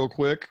Herrig, real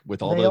quick,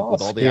 with all They the all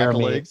with all the scare me.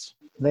 accolades?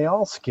 They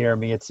all scare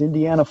me. It's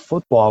Indiana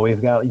football.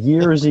 We've got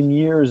years and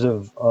years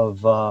of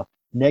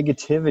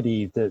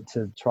negativity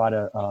to try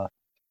to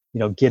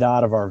get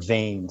out of our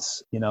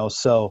veins.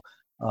 So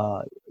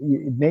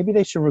maybe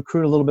they should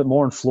recruit a little bit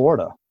more in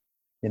Florida.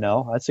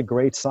 That's a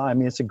great sign. I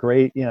mean, it's a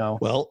great,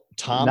 Well,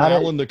 Tom Not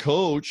Allen, the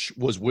coach,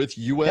 was with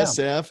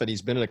USF, and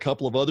he's been in a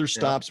couple of other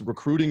stops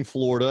recruiting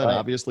Florida, and Right.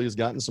 obviously has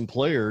gotten some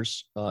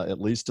players,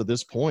 at least to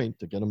this point,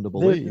 to get them to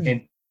believe.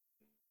 And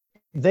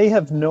they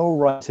have no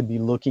right to be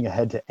looking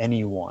ahead to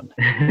anyone.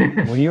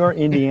 When you are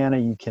Indiana,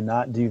 you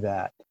cannot do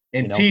that.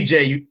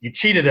 TJ, you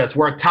cheated us.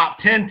 We're a top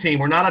 10 team.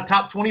 We're not a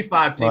top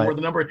 25 team. Right. We're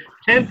the number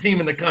 10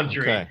 team in the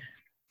country. Okay.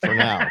 For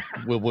now,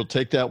 we'll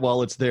take that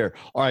while it's there.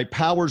 All right,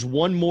 Powers,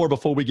 one more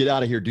before we get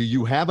out of here. Do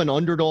you have an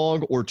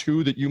underdog or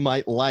two that you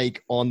might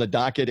like on the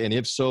docket? And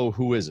if so,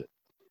 who is it?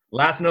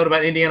 Last note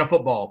about Indiana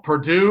football.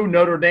 Purdue,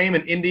 Notre Dame,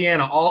 and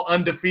Indiana all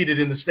undefeated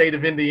in the state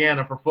of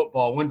Indiana for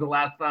football. When's the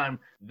last time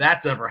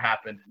that's ever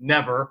happened?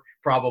 Never,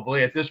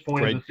 probably, at this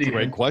point of the season.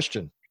 Great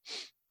question.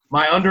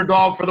 My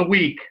underdog for the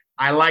week,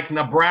 I like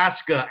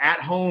Nebraska at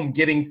home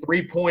getting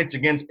 3 points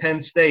against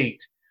Penn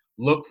State.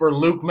 Look for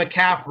Luke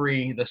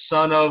McCaffrey, the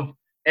son of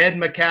Ed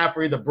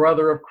McCaffrey, the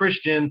brother of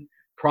Christian,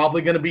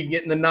 probably going to be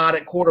getting the nod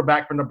at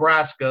quarterback for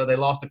Nebraska. They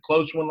lost a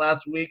close one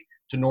last week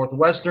to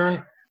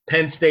Northwestern.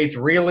 Penn State's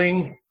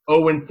reeling,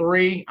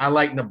 0-3. I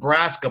like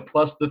Nebraska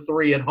plus the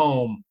 3 at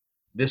home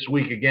this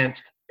week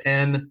against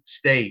Penn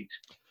State.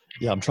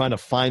 Yeah, I'm trying to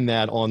find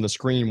that on the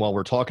screen while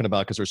we're talking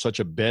about because there's such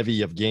a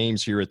bevy of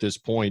games here at this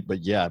point. But,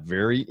 yeah,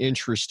 very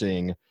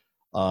interesting.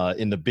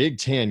 In the Big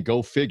Ten,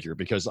 go figure.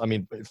 Because, I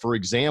mean, for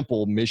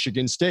example,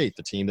 Michigan State,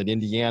 the team that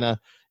Indiana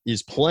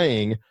is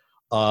playing,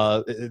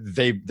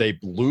 they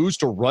lose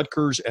to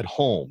Rutgers at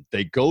home.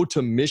 They go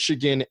to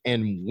Michigan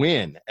and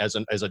win as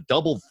a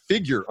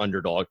double-figure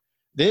underdog,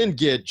 then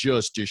get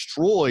just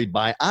destroyed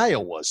by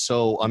Iowa.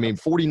 So, I mean,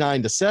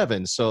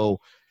 49-7. So,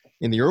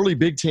 in the early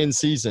Big Ten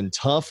season,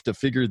 tough to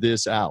figure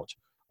this out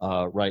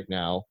right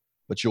now.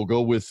 But you'll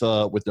go with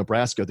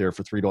Nebraska there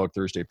for Three Dog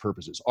Thursday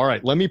purposes. All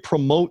right, let me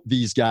promote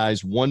these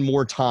guys one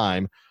more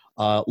time.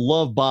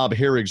 Love Bob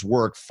Herrig's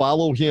work.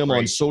 Follow him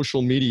on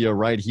social media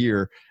right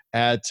here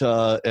at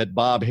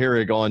Bob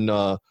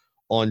Herrig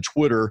on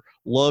Twitter.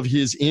 Love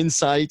his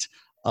insight.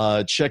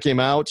 Check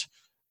him out.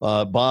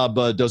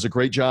 Bob does a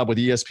great job with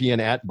ESPN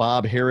at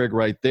Bob Herrig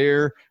right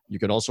there. You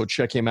can also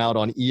check him out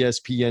on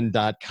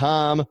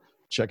ESPN.com.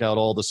 Check out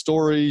all the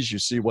stories. You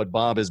see what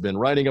Bob has been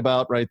writing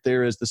about right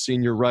there as the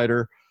senior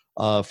writer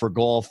for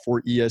golf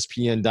for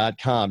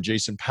ESPN.com.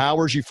 Jason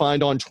Powers you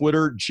find on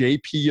Twitter,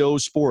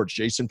 JPO Sports.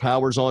 Jason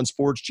Powers on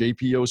Sports,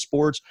 JPO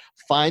Sports.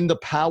 Find the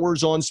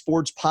Powers on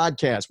Sports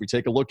podcast. We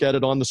take a look at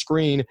it on the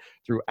screen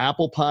through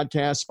Apple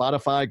Podcasts,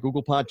 Spotify,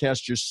 Google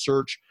Podcasts. Just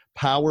search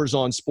Powers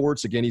on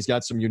Sports. Again, he's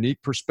got some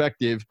unique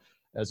perspective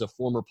as a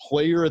former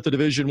player at the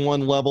Division I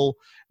level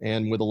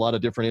and with a lot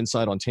of different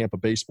insight on Tampa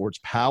Bay sports.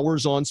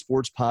 Powers on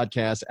Sports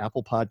podcast,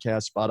 Apple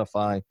Podcasts,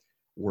 Spotify,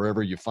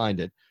 wherever you find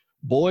it.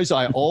 Boys,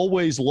 I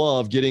always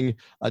love getting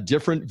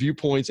different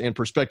viewpoints and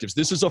perspectives.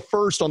 This is a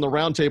first on the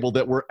roundtable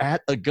that we're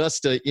at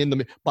Augusta in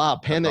the –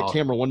 Bob, pan that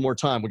camera one more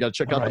time. We got to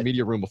check out the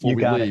media room before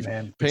we leave.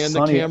 Pan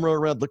the camera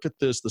around. Look at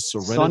this, the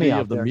serenity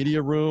of the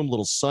media room. A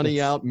little sunny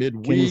out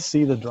midweek. Can you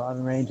see the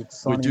driving range?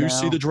 It's sunny We do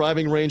see the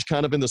driving range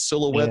kind of in the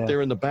silhouette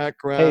there in the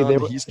background.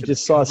 Hey,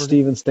 just saw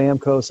Steven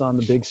Stamkos on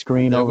the big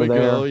screen over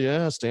there. There we go.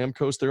 Yeah,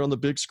 Stamkos there on the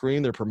big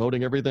screen. They're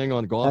promoting everything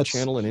on Golf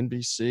Channel and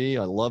NBC.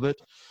 I love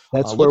it.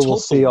 That's where we'll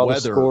see all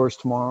the scores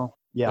tomorrow.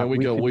 Yeah, there we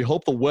go. We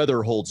hope the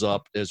weather holds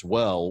up as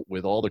well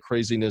with all the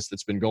craziness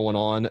that's been going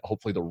on.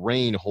 Hopefully the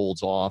rain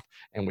holds off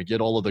and we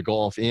get all of the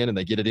golf in and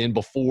they get it in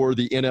before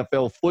the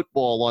NFL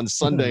football on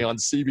Sunday on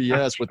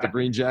CBS with the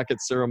Green Jacket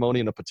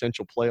ceremony and a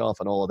potential playoff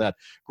and all of that.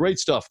 Great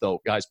stuff,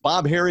 though, guys.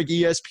 Bob Herrig,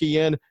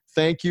 ESPN,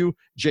 thank you.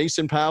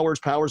 Jason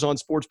Powers, Powers on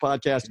Sports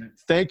Podcast.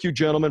 Thank you,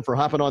 gentlemen, for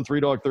hopping on Three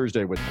Dog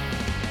Thursday with me.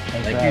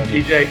 Thank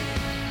you, TJ.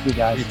 You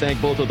guys. We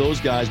thank both of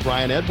those guys.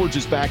 Brian Edwards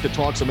is back to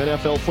talk some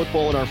NFL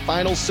football in our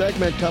final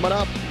segment coming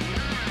up.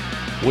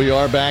 We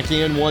are back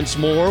in once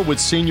more with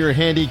senior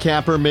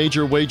handicapper,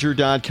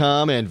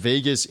 MajorWager.com, and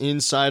Vegas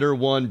Insider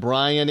One,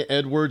 Brian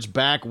Edwards,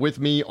 back with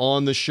me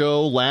on the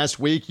show. Last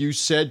week, you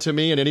said to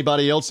me and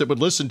anybody else that would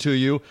listen to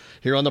you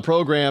here on the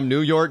program, New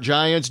York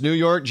Giants,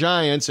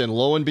 and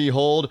lo and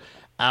behold,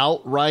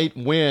 outright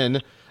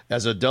win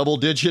as a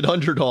double-digit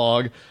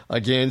underdog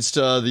against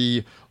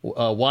the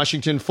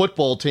Washington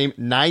football team.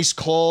 Nice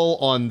call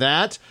on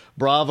that.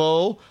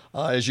 Bravo.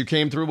 As you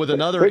came through with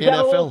another it got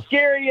NFL. a little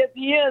scary at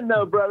the end,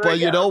 though, brother. But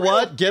you know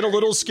what? Get a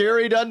little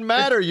scary doesn't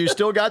matter. You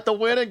still got the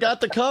win and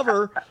got the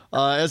cover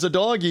as a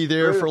doggy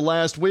there for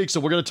last week. So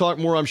we're going to talk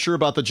more, I'm sure,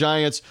 about the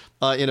Giants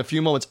in a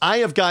few moments. I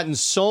have gotten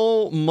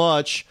so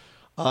much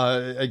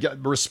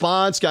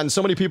response, gotten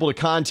so many people to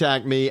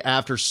contact me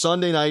after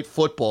Sunday Night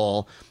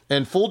Football.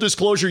 And full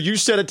disclosure, you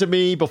said it to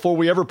me before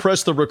we ever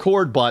pressed the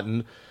record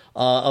button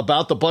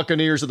about the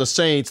Buccaneers and the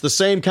Saints. The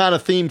same kind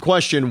of theme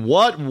question.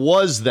 What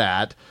was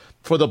that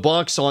for the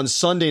Bucs on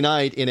Sunday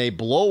night in a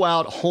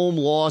blowout home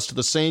loss to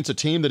the Saints, a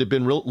team that had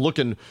been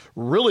looking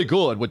really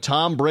good with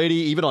Tom Brady,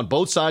 even on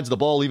both sides of the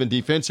ball, even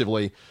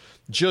defensively,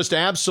 just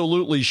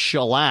absolutely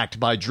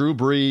shellacked by Drew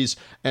Brees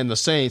and the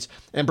Saints.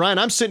 And Brian,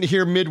 I'm sitting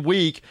here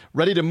midweek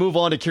ready to move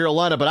on to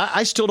Carolina, but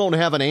I still don't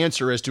have an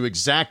answer as to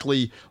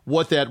exactly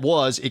what that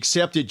was,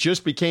 except it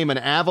just became an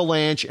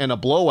avalanche and a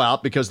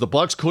blowout because the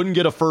Bucs couldn't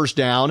get a first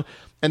down,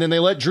 and then they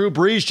let Drew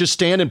Brees just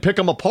stand and pick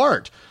them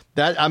apart.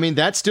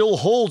 That still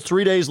holds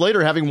 3 days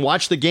later, having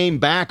watched the game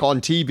back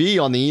on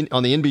TV on the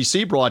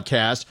NBC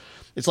broadcast.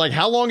 It's like,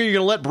 how long are you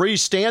going to let Brees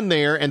stand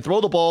there and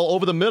throw the ball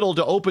over the middle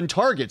to open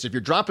targets? If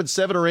you're dropping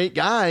 7 or 8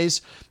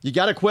 guys, you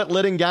got to quit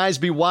letting guys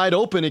be wide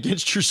open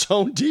against your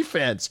zone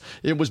defense.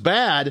 It was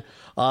bad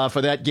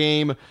for that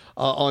game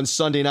on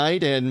Sunday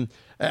night. And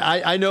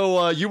I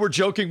know you were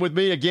joking with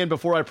me again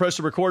before I pressed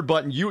the record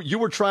button. You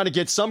were trying to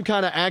get some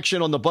kind of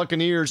action on the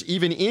Buccaneers,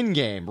 even in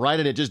game, right?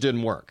 And it just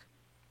didn't work.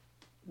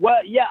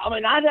 Well, yeah, I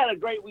mean, I'd had a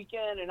great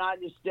weekend, and I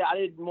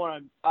didn't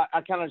want to. I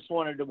kind of just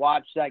wanted to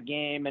watch that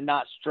game and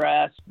not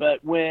stress.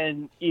 But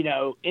when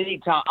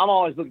anytime, I'm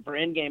always looking for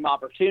in-game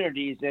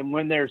opportunities, and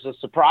when there's a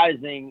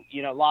surprising,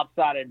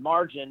 lopsided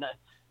margin,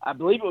 I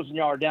believe it was when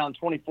y'all were down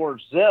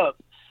 24-zip.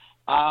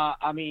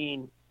 I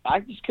mean,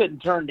 I just couldn't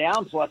turn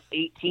down plus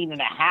 18.5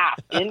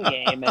 in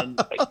game, and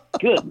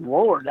good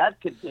Lord,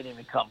 that didn't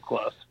even come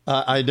close.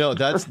 I know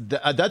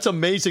that's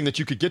amazing that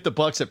you could get the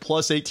Bucs at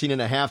plus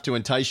 18.5 to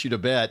entice you to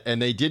bet,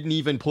 and they didn't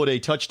even put a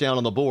touchdown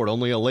on the board,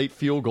 only a late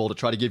field goal to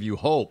try to give you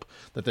hope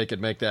that they could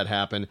make that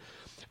happen.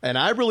 And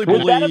I really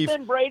believe that have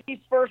been Brady's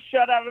first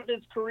shutout of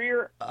his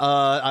career.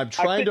 I'm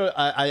trying to.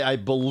 I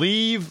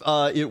believe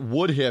it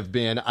would have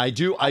been. I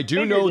do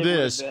know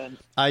this.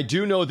 I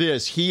do know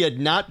this. He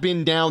had not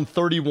been down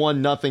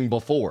 31-0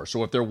 before.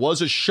 So if there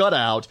was a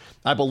shutout,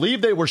 I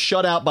believe they were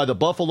shut out by the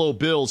Buffalo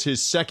Bills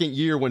his second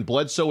year when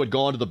Bledsoe had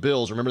gone to the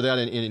Bills. Remember that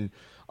in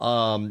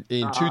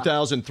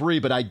 2003.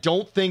 But I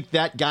don't think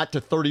that got to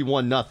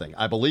 31-0.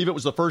 I believe it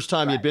was the first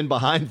time he had been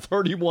behind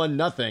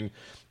 31-0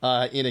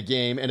 in a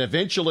game, and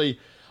eventually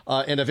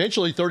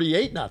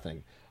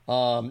 38-0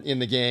 in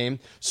the game.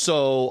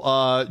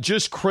 So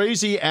just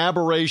crazy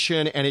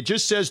aberration. And it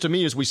just says to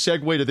me as we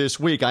segue to this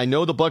week, I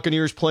know the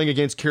Buccaneers playing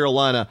against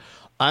Carolina.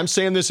 I'm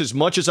saying this as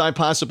much as I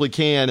possibly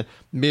can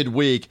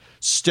midweek.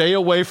 Stay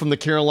away from the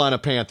Carolina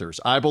Panthers.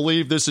 I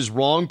believe this is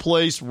wrong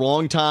place,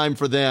 wrong time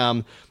for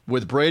them.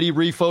 With Brady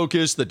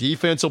refocused, the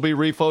defense will be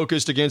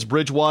refocused against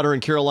Bridgewater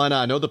and Carolina.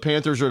 I know the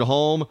Panthers are at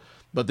home,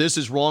 but this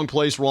is wrong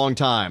place, wrong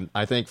time,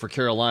 I think, for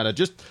Carolina.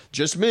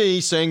 Just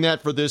me saying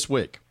that for this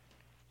week.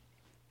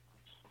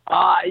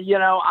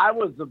 I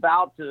was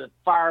about to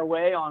fire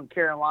away on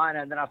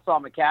Carolina, and then I saw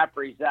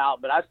McCaffrey's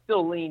out, but I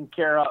still lean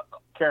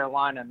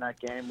Carolina in that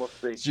game. We'll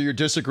see. So you're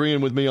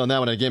disagreeing with me on that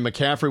one. Again,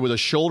 McCaffrey with a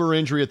shoulder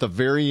injury at the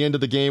very end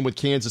of the game with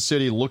Kansas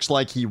City. Looks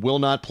like he will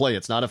not play.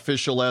 It's not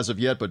official as of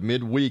yet, but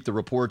midweek the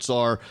reports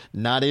are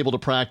not able to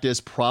practice,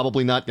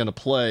 probably not going to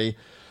play.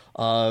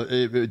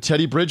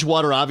 Teddy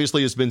Bridgewater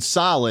obviously has been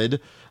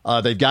solid.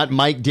 They've got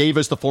Mike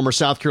Davis, the former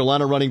South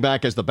Carolina running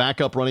back, as the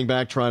backup running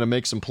back, trying to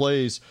make some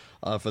plays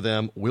for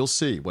them. We'll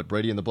see what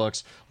Brady and the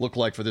Bucs look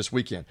like for this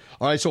weekend.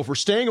 All right, so if we're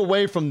staying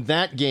away from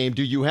that game,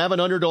 do you have an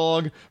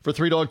underdog for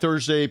Three Dog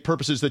Thursday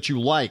purposes that you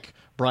like,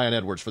 Brian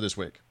Edwards, for this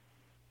week?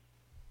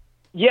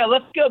 Yeah,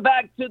 let's go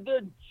back to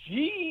the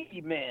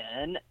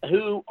G-men,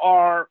 who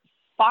are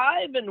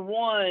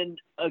 5-1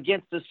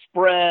 against the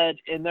spread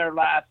in their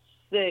last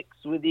 6,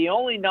 with the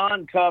only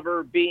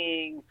non-cover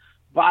being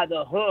by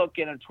the hook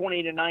in a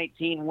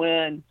 20-19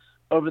 win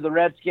over the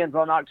Redskins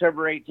on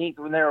October 18th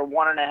when they were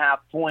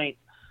 1.5-point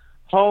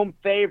home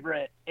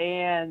favorite.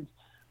 And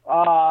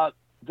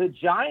the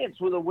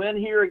Giants with a win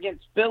here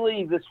against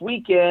Philly this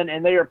weekend,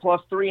 and they are plus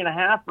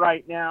 3.5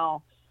 right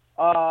now,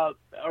 are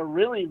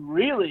really,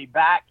 really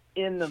back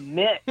in the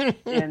mix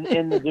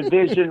in the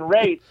division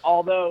race.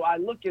 Although I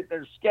look at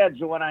their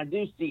schedule and I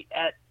do see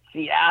at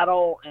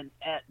Seattle and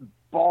at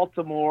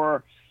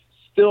Baltimore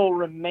still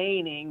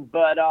remaining,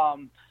 but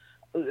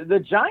the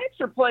Giants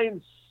are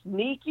playing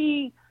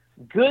sneaky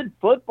good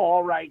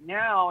football right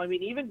now. I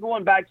mean, even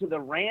going back to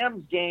the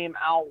Rams game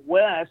out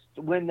west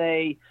when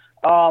they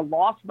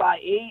lost by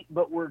 8,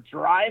 but were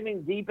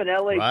driving deep in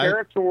LA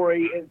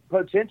territory and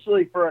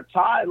potentially for a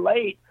tie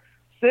late.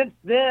 Since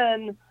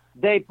then,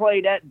 they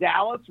played at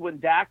Dallas when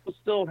Dak was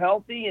still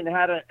healthy and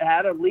had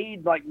a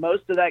lead like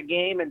most of that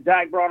game, and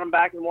Dak brought them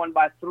back and won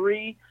by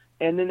 3.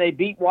 and then they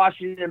beat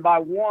Washington by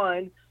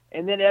 1.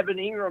 And then Evan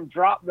Ingram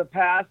dropped the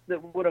pass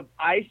that would have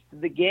iced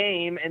the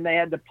game, and they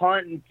had to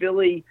punt, and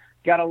Philly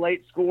got a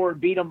late score and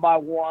beat them by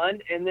 1.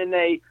 And then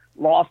they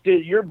lost to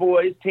your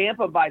boys,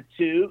 Tampa, by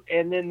 2.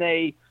 And then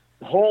they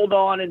hold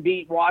on and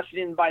beat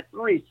Washington by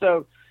 3.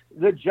 So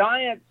the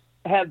Giants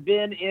have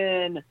been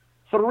in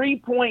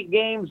 3-point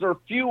games or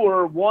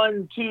fewer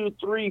 1, 2,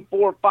 3,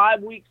 4,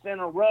 5 weeks in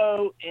a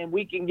row, and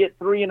we can get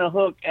 3 and a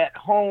hook at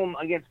home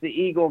against the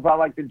Eagles. I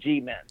like the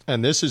G-men.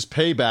 And this is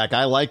payback.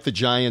 I like the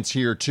Giants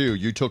here too.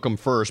 You took them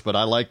first, but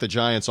I like the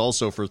Giants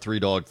also for Three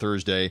Dog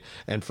Thursday.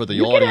 And for the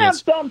you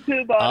audience, can have some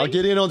too, buddy. I'll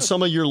get in on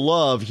some of your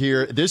love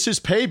here. This is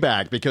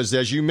payback because,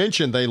 as you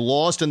mentioned, they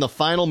lost in the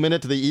final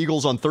minute to the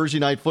Eagles on Thursday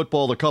Night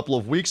Football a couple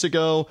of weeks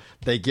ago.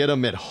 They get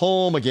them at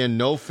home. Again,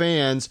 no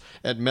fans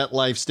at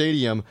MetLife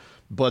Stadium.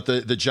 But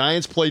the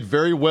Giants played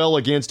very well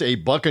against a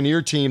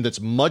Buccaneer team that's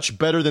much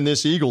better than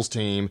this Eagles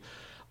team.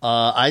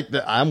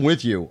 I'm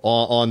with you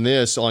on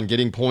this, on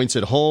getting points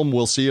at home.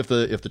 We'll see if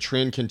the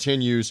trend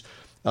continues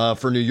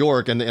for New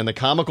York. And the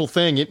comical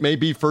thing, it may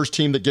be first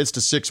team that gets to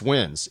 6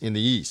 wins in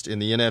the East, in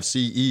the NFC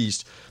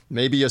East.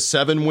 Maybe a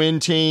 7-win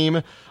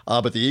team,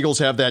 but the Eagles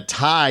have that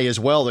tie as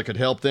well that could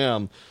help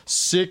them.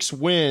 6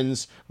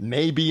 wins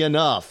may be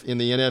enough in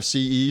the NFC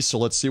East, so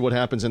let's see what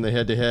happens in the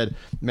head-to-head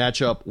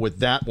matchup with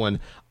that one.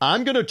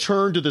 I'm going to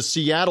turn to the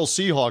Seattle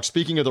Seahawks.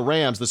 Speaking of the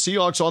Rams, the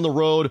Seahawks on the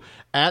road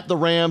at the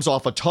Rams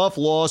off a tough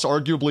loss,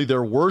 arguably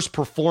their worst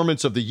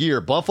performance of the year.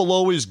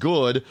 Buffalo is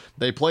good.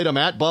 They played them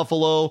at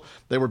Buffalo.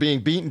 They were being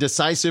beaten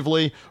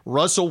decisively.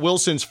 Russell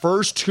Wilson's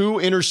first 2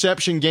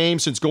 interception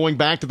games since going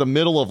back to the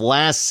middle of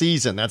last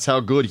season. That's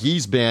how good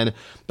he's been.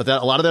 But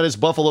a lot of that is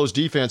Buffalo's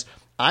defense.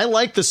 I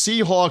like the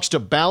Seahawks to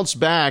bounce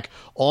back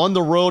on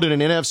the road in an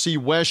NFC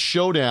West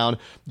showdown.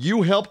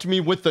 You helped me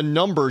with the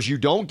numbers. You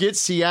don't get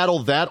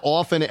Seattle that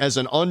often as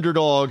an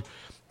underdog,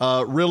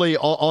 really,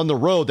 on the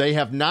road. They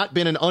have not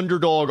been an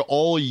underdog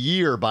all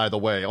year, by the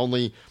way.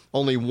 Only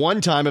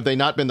one time have they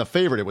not been the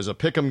favorite. It was a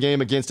pick'em game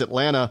against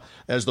Atlanta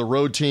as the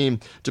road team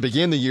to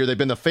begin the year. They've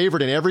been the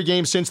favorite in every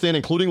game since then,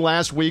 including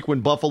last week when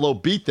Buffalo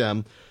beat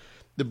them.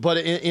 But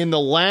in the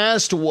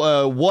last,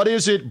 what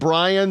is it,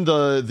 Brian?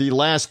 The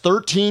last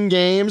 13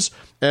 games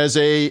as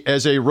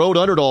a road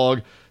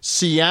underdog,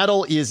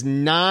 Seattle is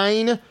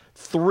 9-3-1.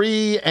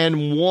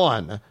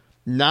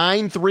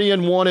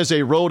 9-3-1 as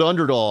a road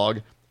underdog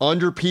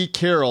under Pete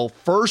Carroll.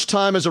 First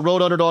time as a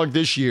road underdog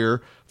this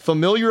year.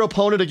 Familiar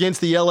opponent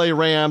against the LA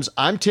Rams.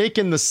 I'm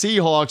taking the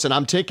Seahawks, and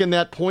I'm taking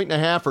that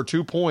 1.5 or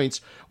 2 points,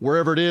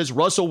 wherever it is.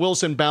 Russell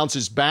Wilson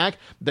bounces back.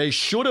 They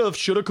shoulda,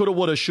 coulda,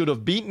 woulda,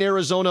 beaten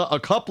Arizona a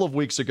couple of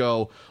weeks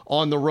ago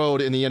on the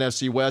road in the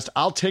NFC West.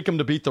 I'll take them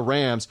to beat the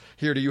Rams.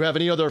 Here, do you have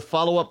any other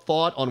follow-up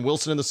thought on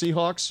Wilson and the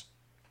Seahawks?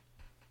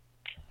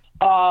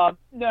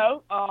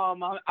 No, I'm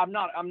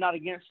not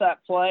against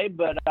that play,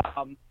 but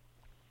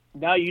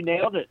no, you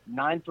nailed it.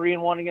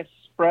 9-3-1 against the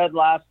spread.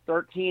 Last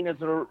 13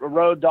 as a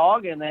road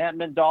dog, and they haven't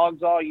been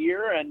dogs all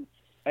year. And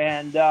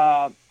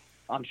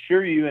I'm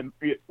sure you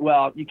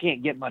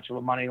can't get much of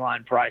a money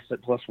line price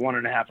at plus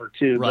 1.5 or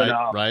 2. Right,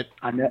 but, right.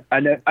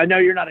 I know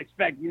you're not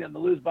expecting them to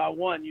lose by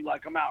 1. You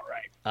like them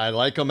outright. I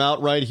like them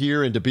outright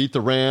here and to beat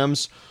the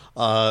Rams,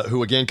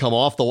 who again come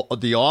off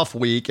the off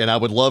week, and I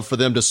would love for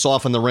them to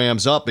soften the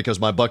Rams up because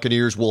my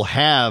Buccaneers will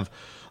have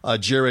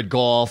Jared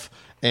Goff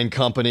and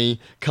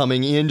company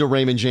coming into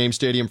Raymond James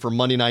Stadium for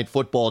Monday Night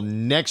Football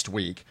next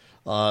week.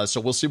 So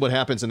we'll see what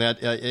happens in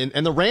that.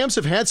 And the Rams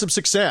have had some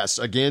success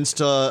against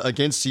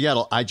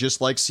Seattle. I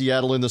just like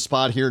Seattle in the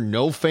spot here.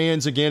 No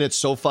fans again at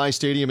SoFi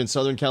Stadium in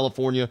Southern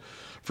California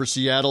for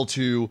Seattle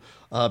to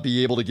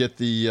be able to get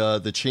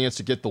the chance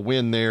to get the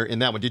win there in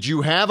that one. Did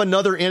you have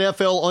another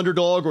NFL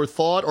underdog or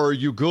thought, or are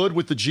you good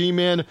with the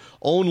G-men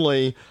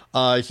only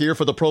here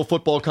for the pro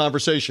football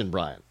conversation,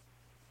 Brian?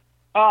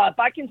 If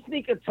I can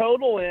sneak a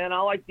total in,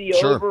 I like the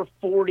Sure. over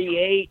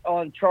 48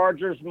 on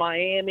Chargers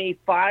Miami.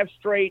 5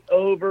 straight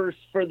overs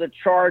for the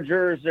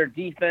Chargers. Their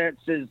defense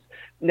is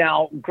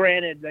now,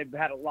 granted, they've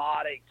had a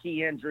lot of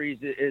key injuries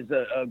is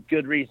a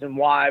good reason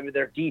why, but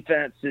their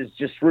defense is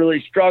just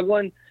really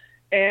struggling.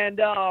 And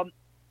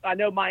I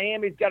know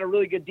Miami's got a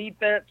really good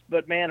defense,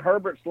 but man,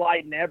 Herbert's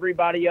lighting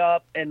everybody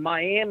up, and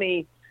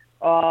Miami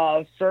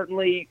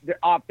certainly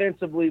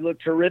offensively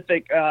looked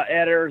terrific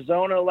at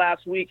Arizona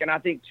last week, and I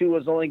think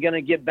Tua's only going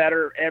to get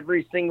better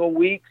every single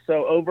week.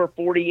 So over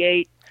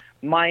 48,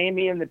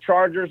 Miami and the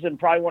Chargers, and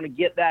probably want to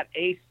get that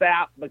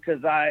ASAP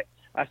because I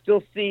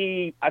still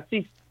see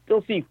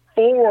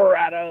 4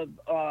 out of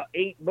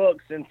 8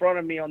 books in front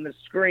of me on the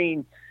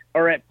screen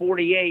are at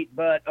 48,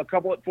 but a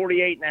couple at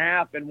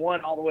 48.5 and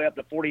one all the way up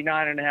to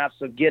 49.5.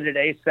 So get it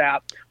ASAP.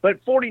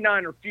 But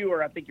 49 or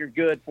fewer, I think you're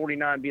good.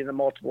 49 being the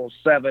multiple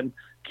 7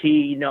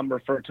 key number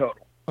for a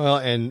total. Well,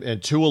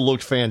 and Tua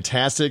looked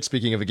fantastic.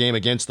 Speaking of a game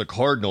against the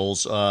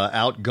Cardinals,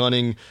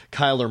 outgunning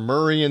Kyler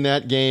Murray in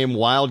that game.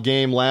 Wild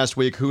game last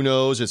week. Who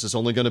knows? This is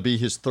only going to be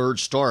his third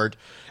start.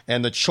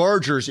 And the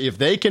Chargers, if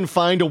they can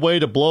find a way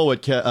to blow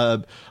it,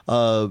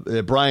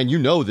 Brian, you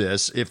know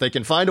this. If they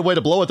can find a way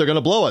to blow it, they're going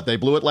to blow it. They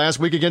blew it last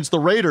week against the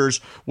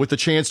Raiders with the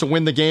chance to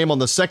win the game on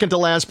the second to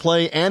last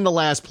play and the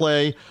last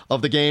play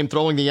of the game,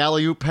 throwing the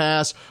alley-oop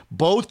pass.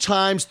 Both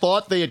times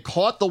thought they had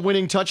caught the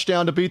winning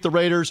touchdown to beat the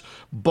Raiders.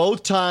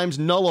 Both times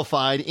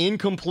nullified.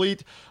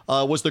 Incomplete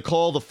was the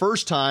call the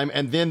first time,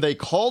 and then they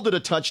called it a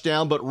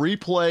touchdown, but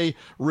replay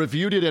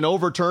reviewed it and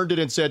overturned it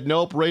and said,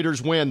 nope, Raiders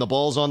win. The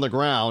ball's on the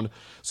ground.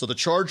 So the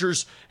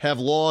Chargers have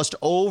lost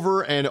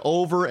over and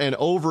over and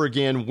over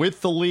again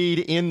with the lead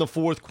in the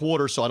fourth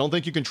quarter. So I don't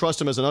think you can trust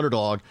them as an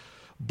underdog.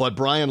 But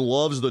Brian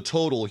loves the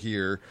total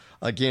here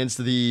against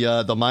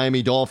the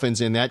Miami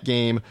Dolphins in that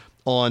game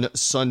on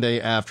Sunday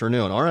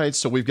afternoon. All right,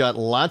 so we've got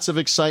lots of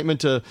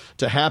excitement to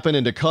happen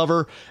and to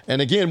cover.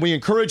 And again, we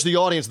encourage the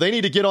audience. They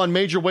need to get on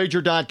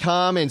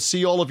MajorWager.com and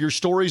see all of your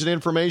stories and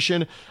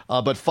information.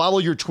 But follow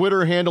your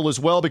Twitter handle as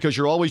well, because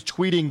you're always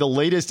tweeting the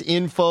latest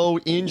info,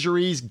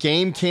 injuries,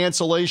 game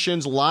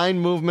cancellations, line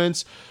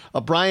movements.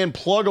 Brian,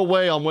 plug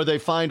away on where they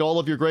find all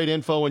of your great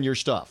info and your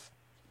stuff.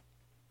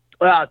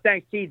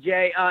 Thanks,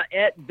 TJ.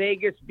 At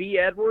Vegas B.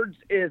 Edwards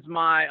is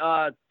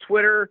my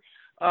Twitter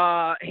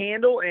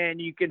handle, and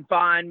you can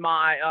find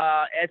my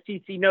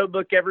SEC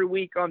notebook every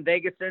week on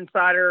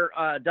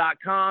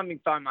VegasInsider.com. You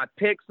can find my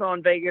picks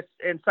on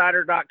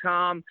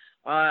VegasInsider.com.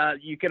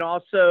 You can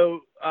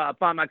also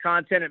find my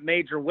content at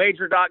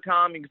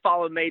MajorWager.com. You can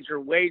follow Major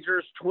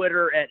Wagers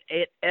Twitter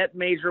at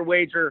Major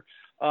Wager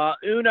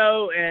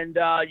Uno, and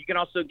you can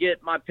also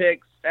get my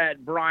picks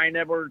at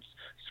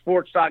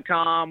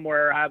BrianEdwardsSports.com,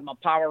 where I have my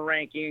power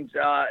rankings,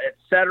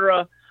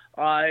 etc.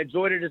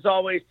 Enjoyed it as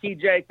always,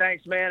 TJ.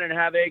 Thanks, man, and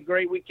have a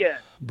great weekend.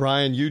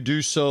 Brian, you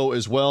do so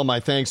as well. My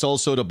thanks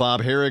also to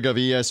Bob Herrig of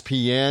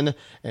ESPN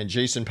and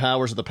Jason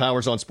Powers of the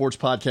Powers on Sports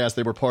podcast.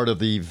 They were part of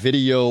the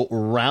video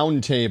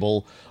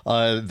roundtable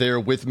there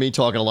with me,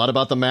 talking a lot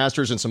about the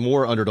Masters and some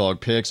more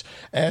underdog picks.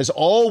 As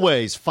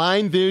always,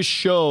 find this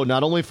show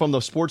not only from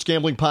the Sports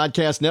Gambling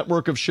Podcast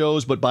network of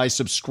shows, but by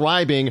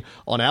subscribing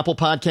on Apple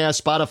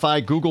Podcasts,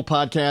 Spotify, Google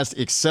Podcasts,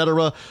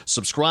 etc.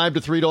 Subscribe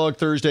to Three Dog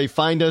Thursday.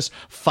 Find us.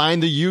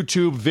 Find the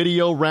YouTube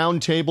video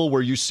roundtable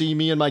where you see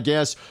me and my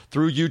guests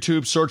through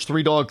YouTube. Search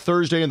Three Dog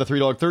Thursday and the Three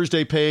Dog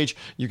Thursday page.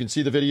 You can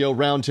see the video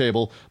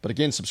roundtable. But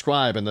again,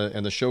 subscribe, and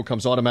the show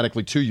comes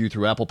automatically to you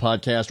through Apple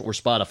Podcast or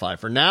Spotify.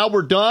 For now,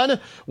 we're done.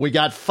 We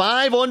got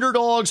 5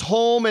 underdogs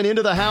home and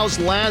into the house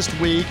last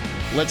week.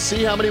 Let's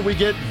see how many we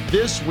get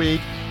this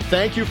week.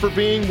 Thank you for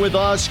being with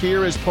us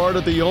here as part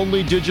of the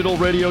only digital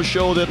radio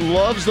show that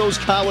loves those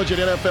college and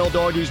NFL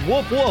doggies.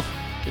 Woof, woof.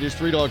 It is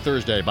Three Dog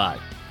Thursday. Bye.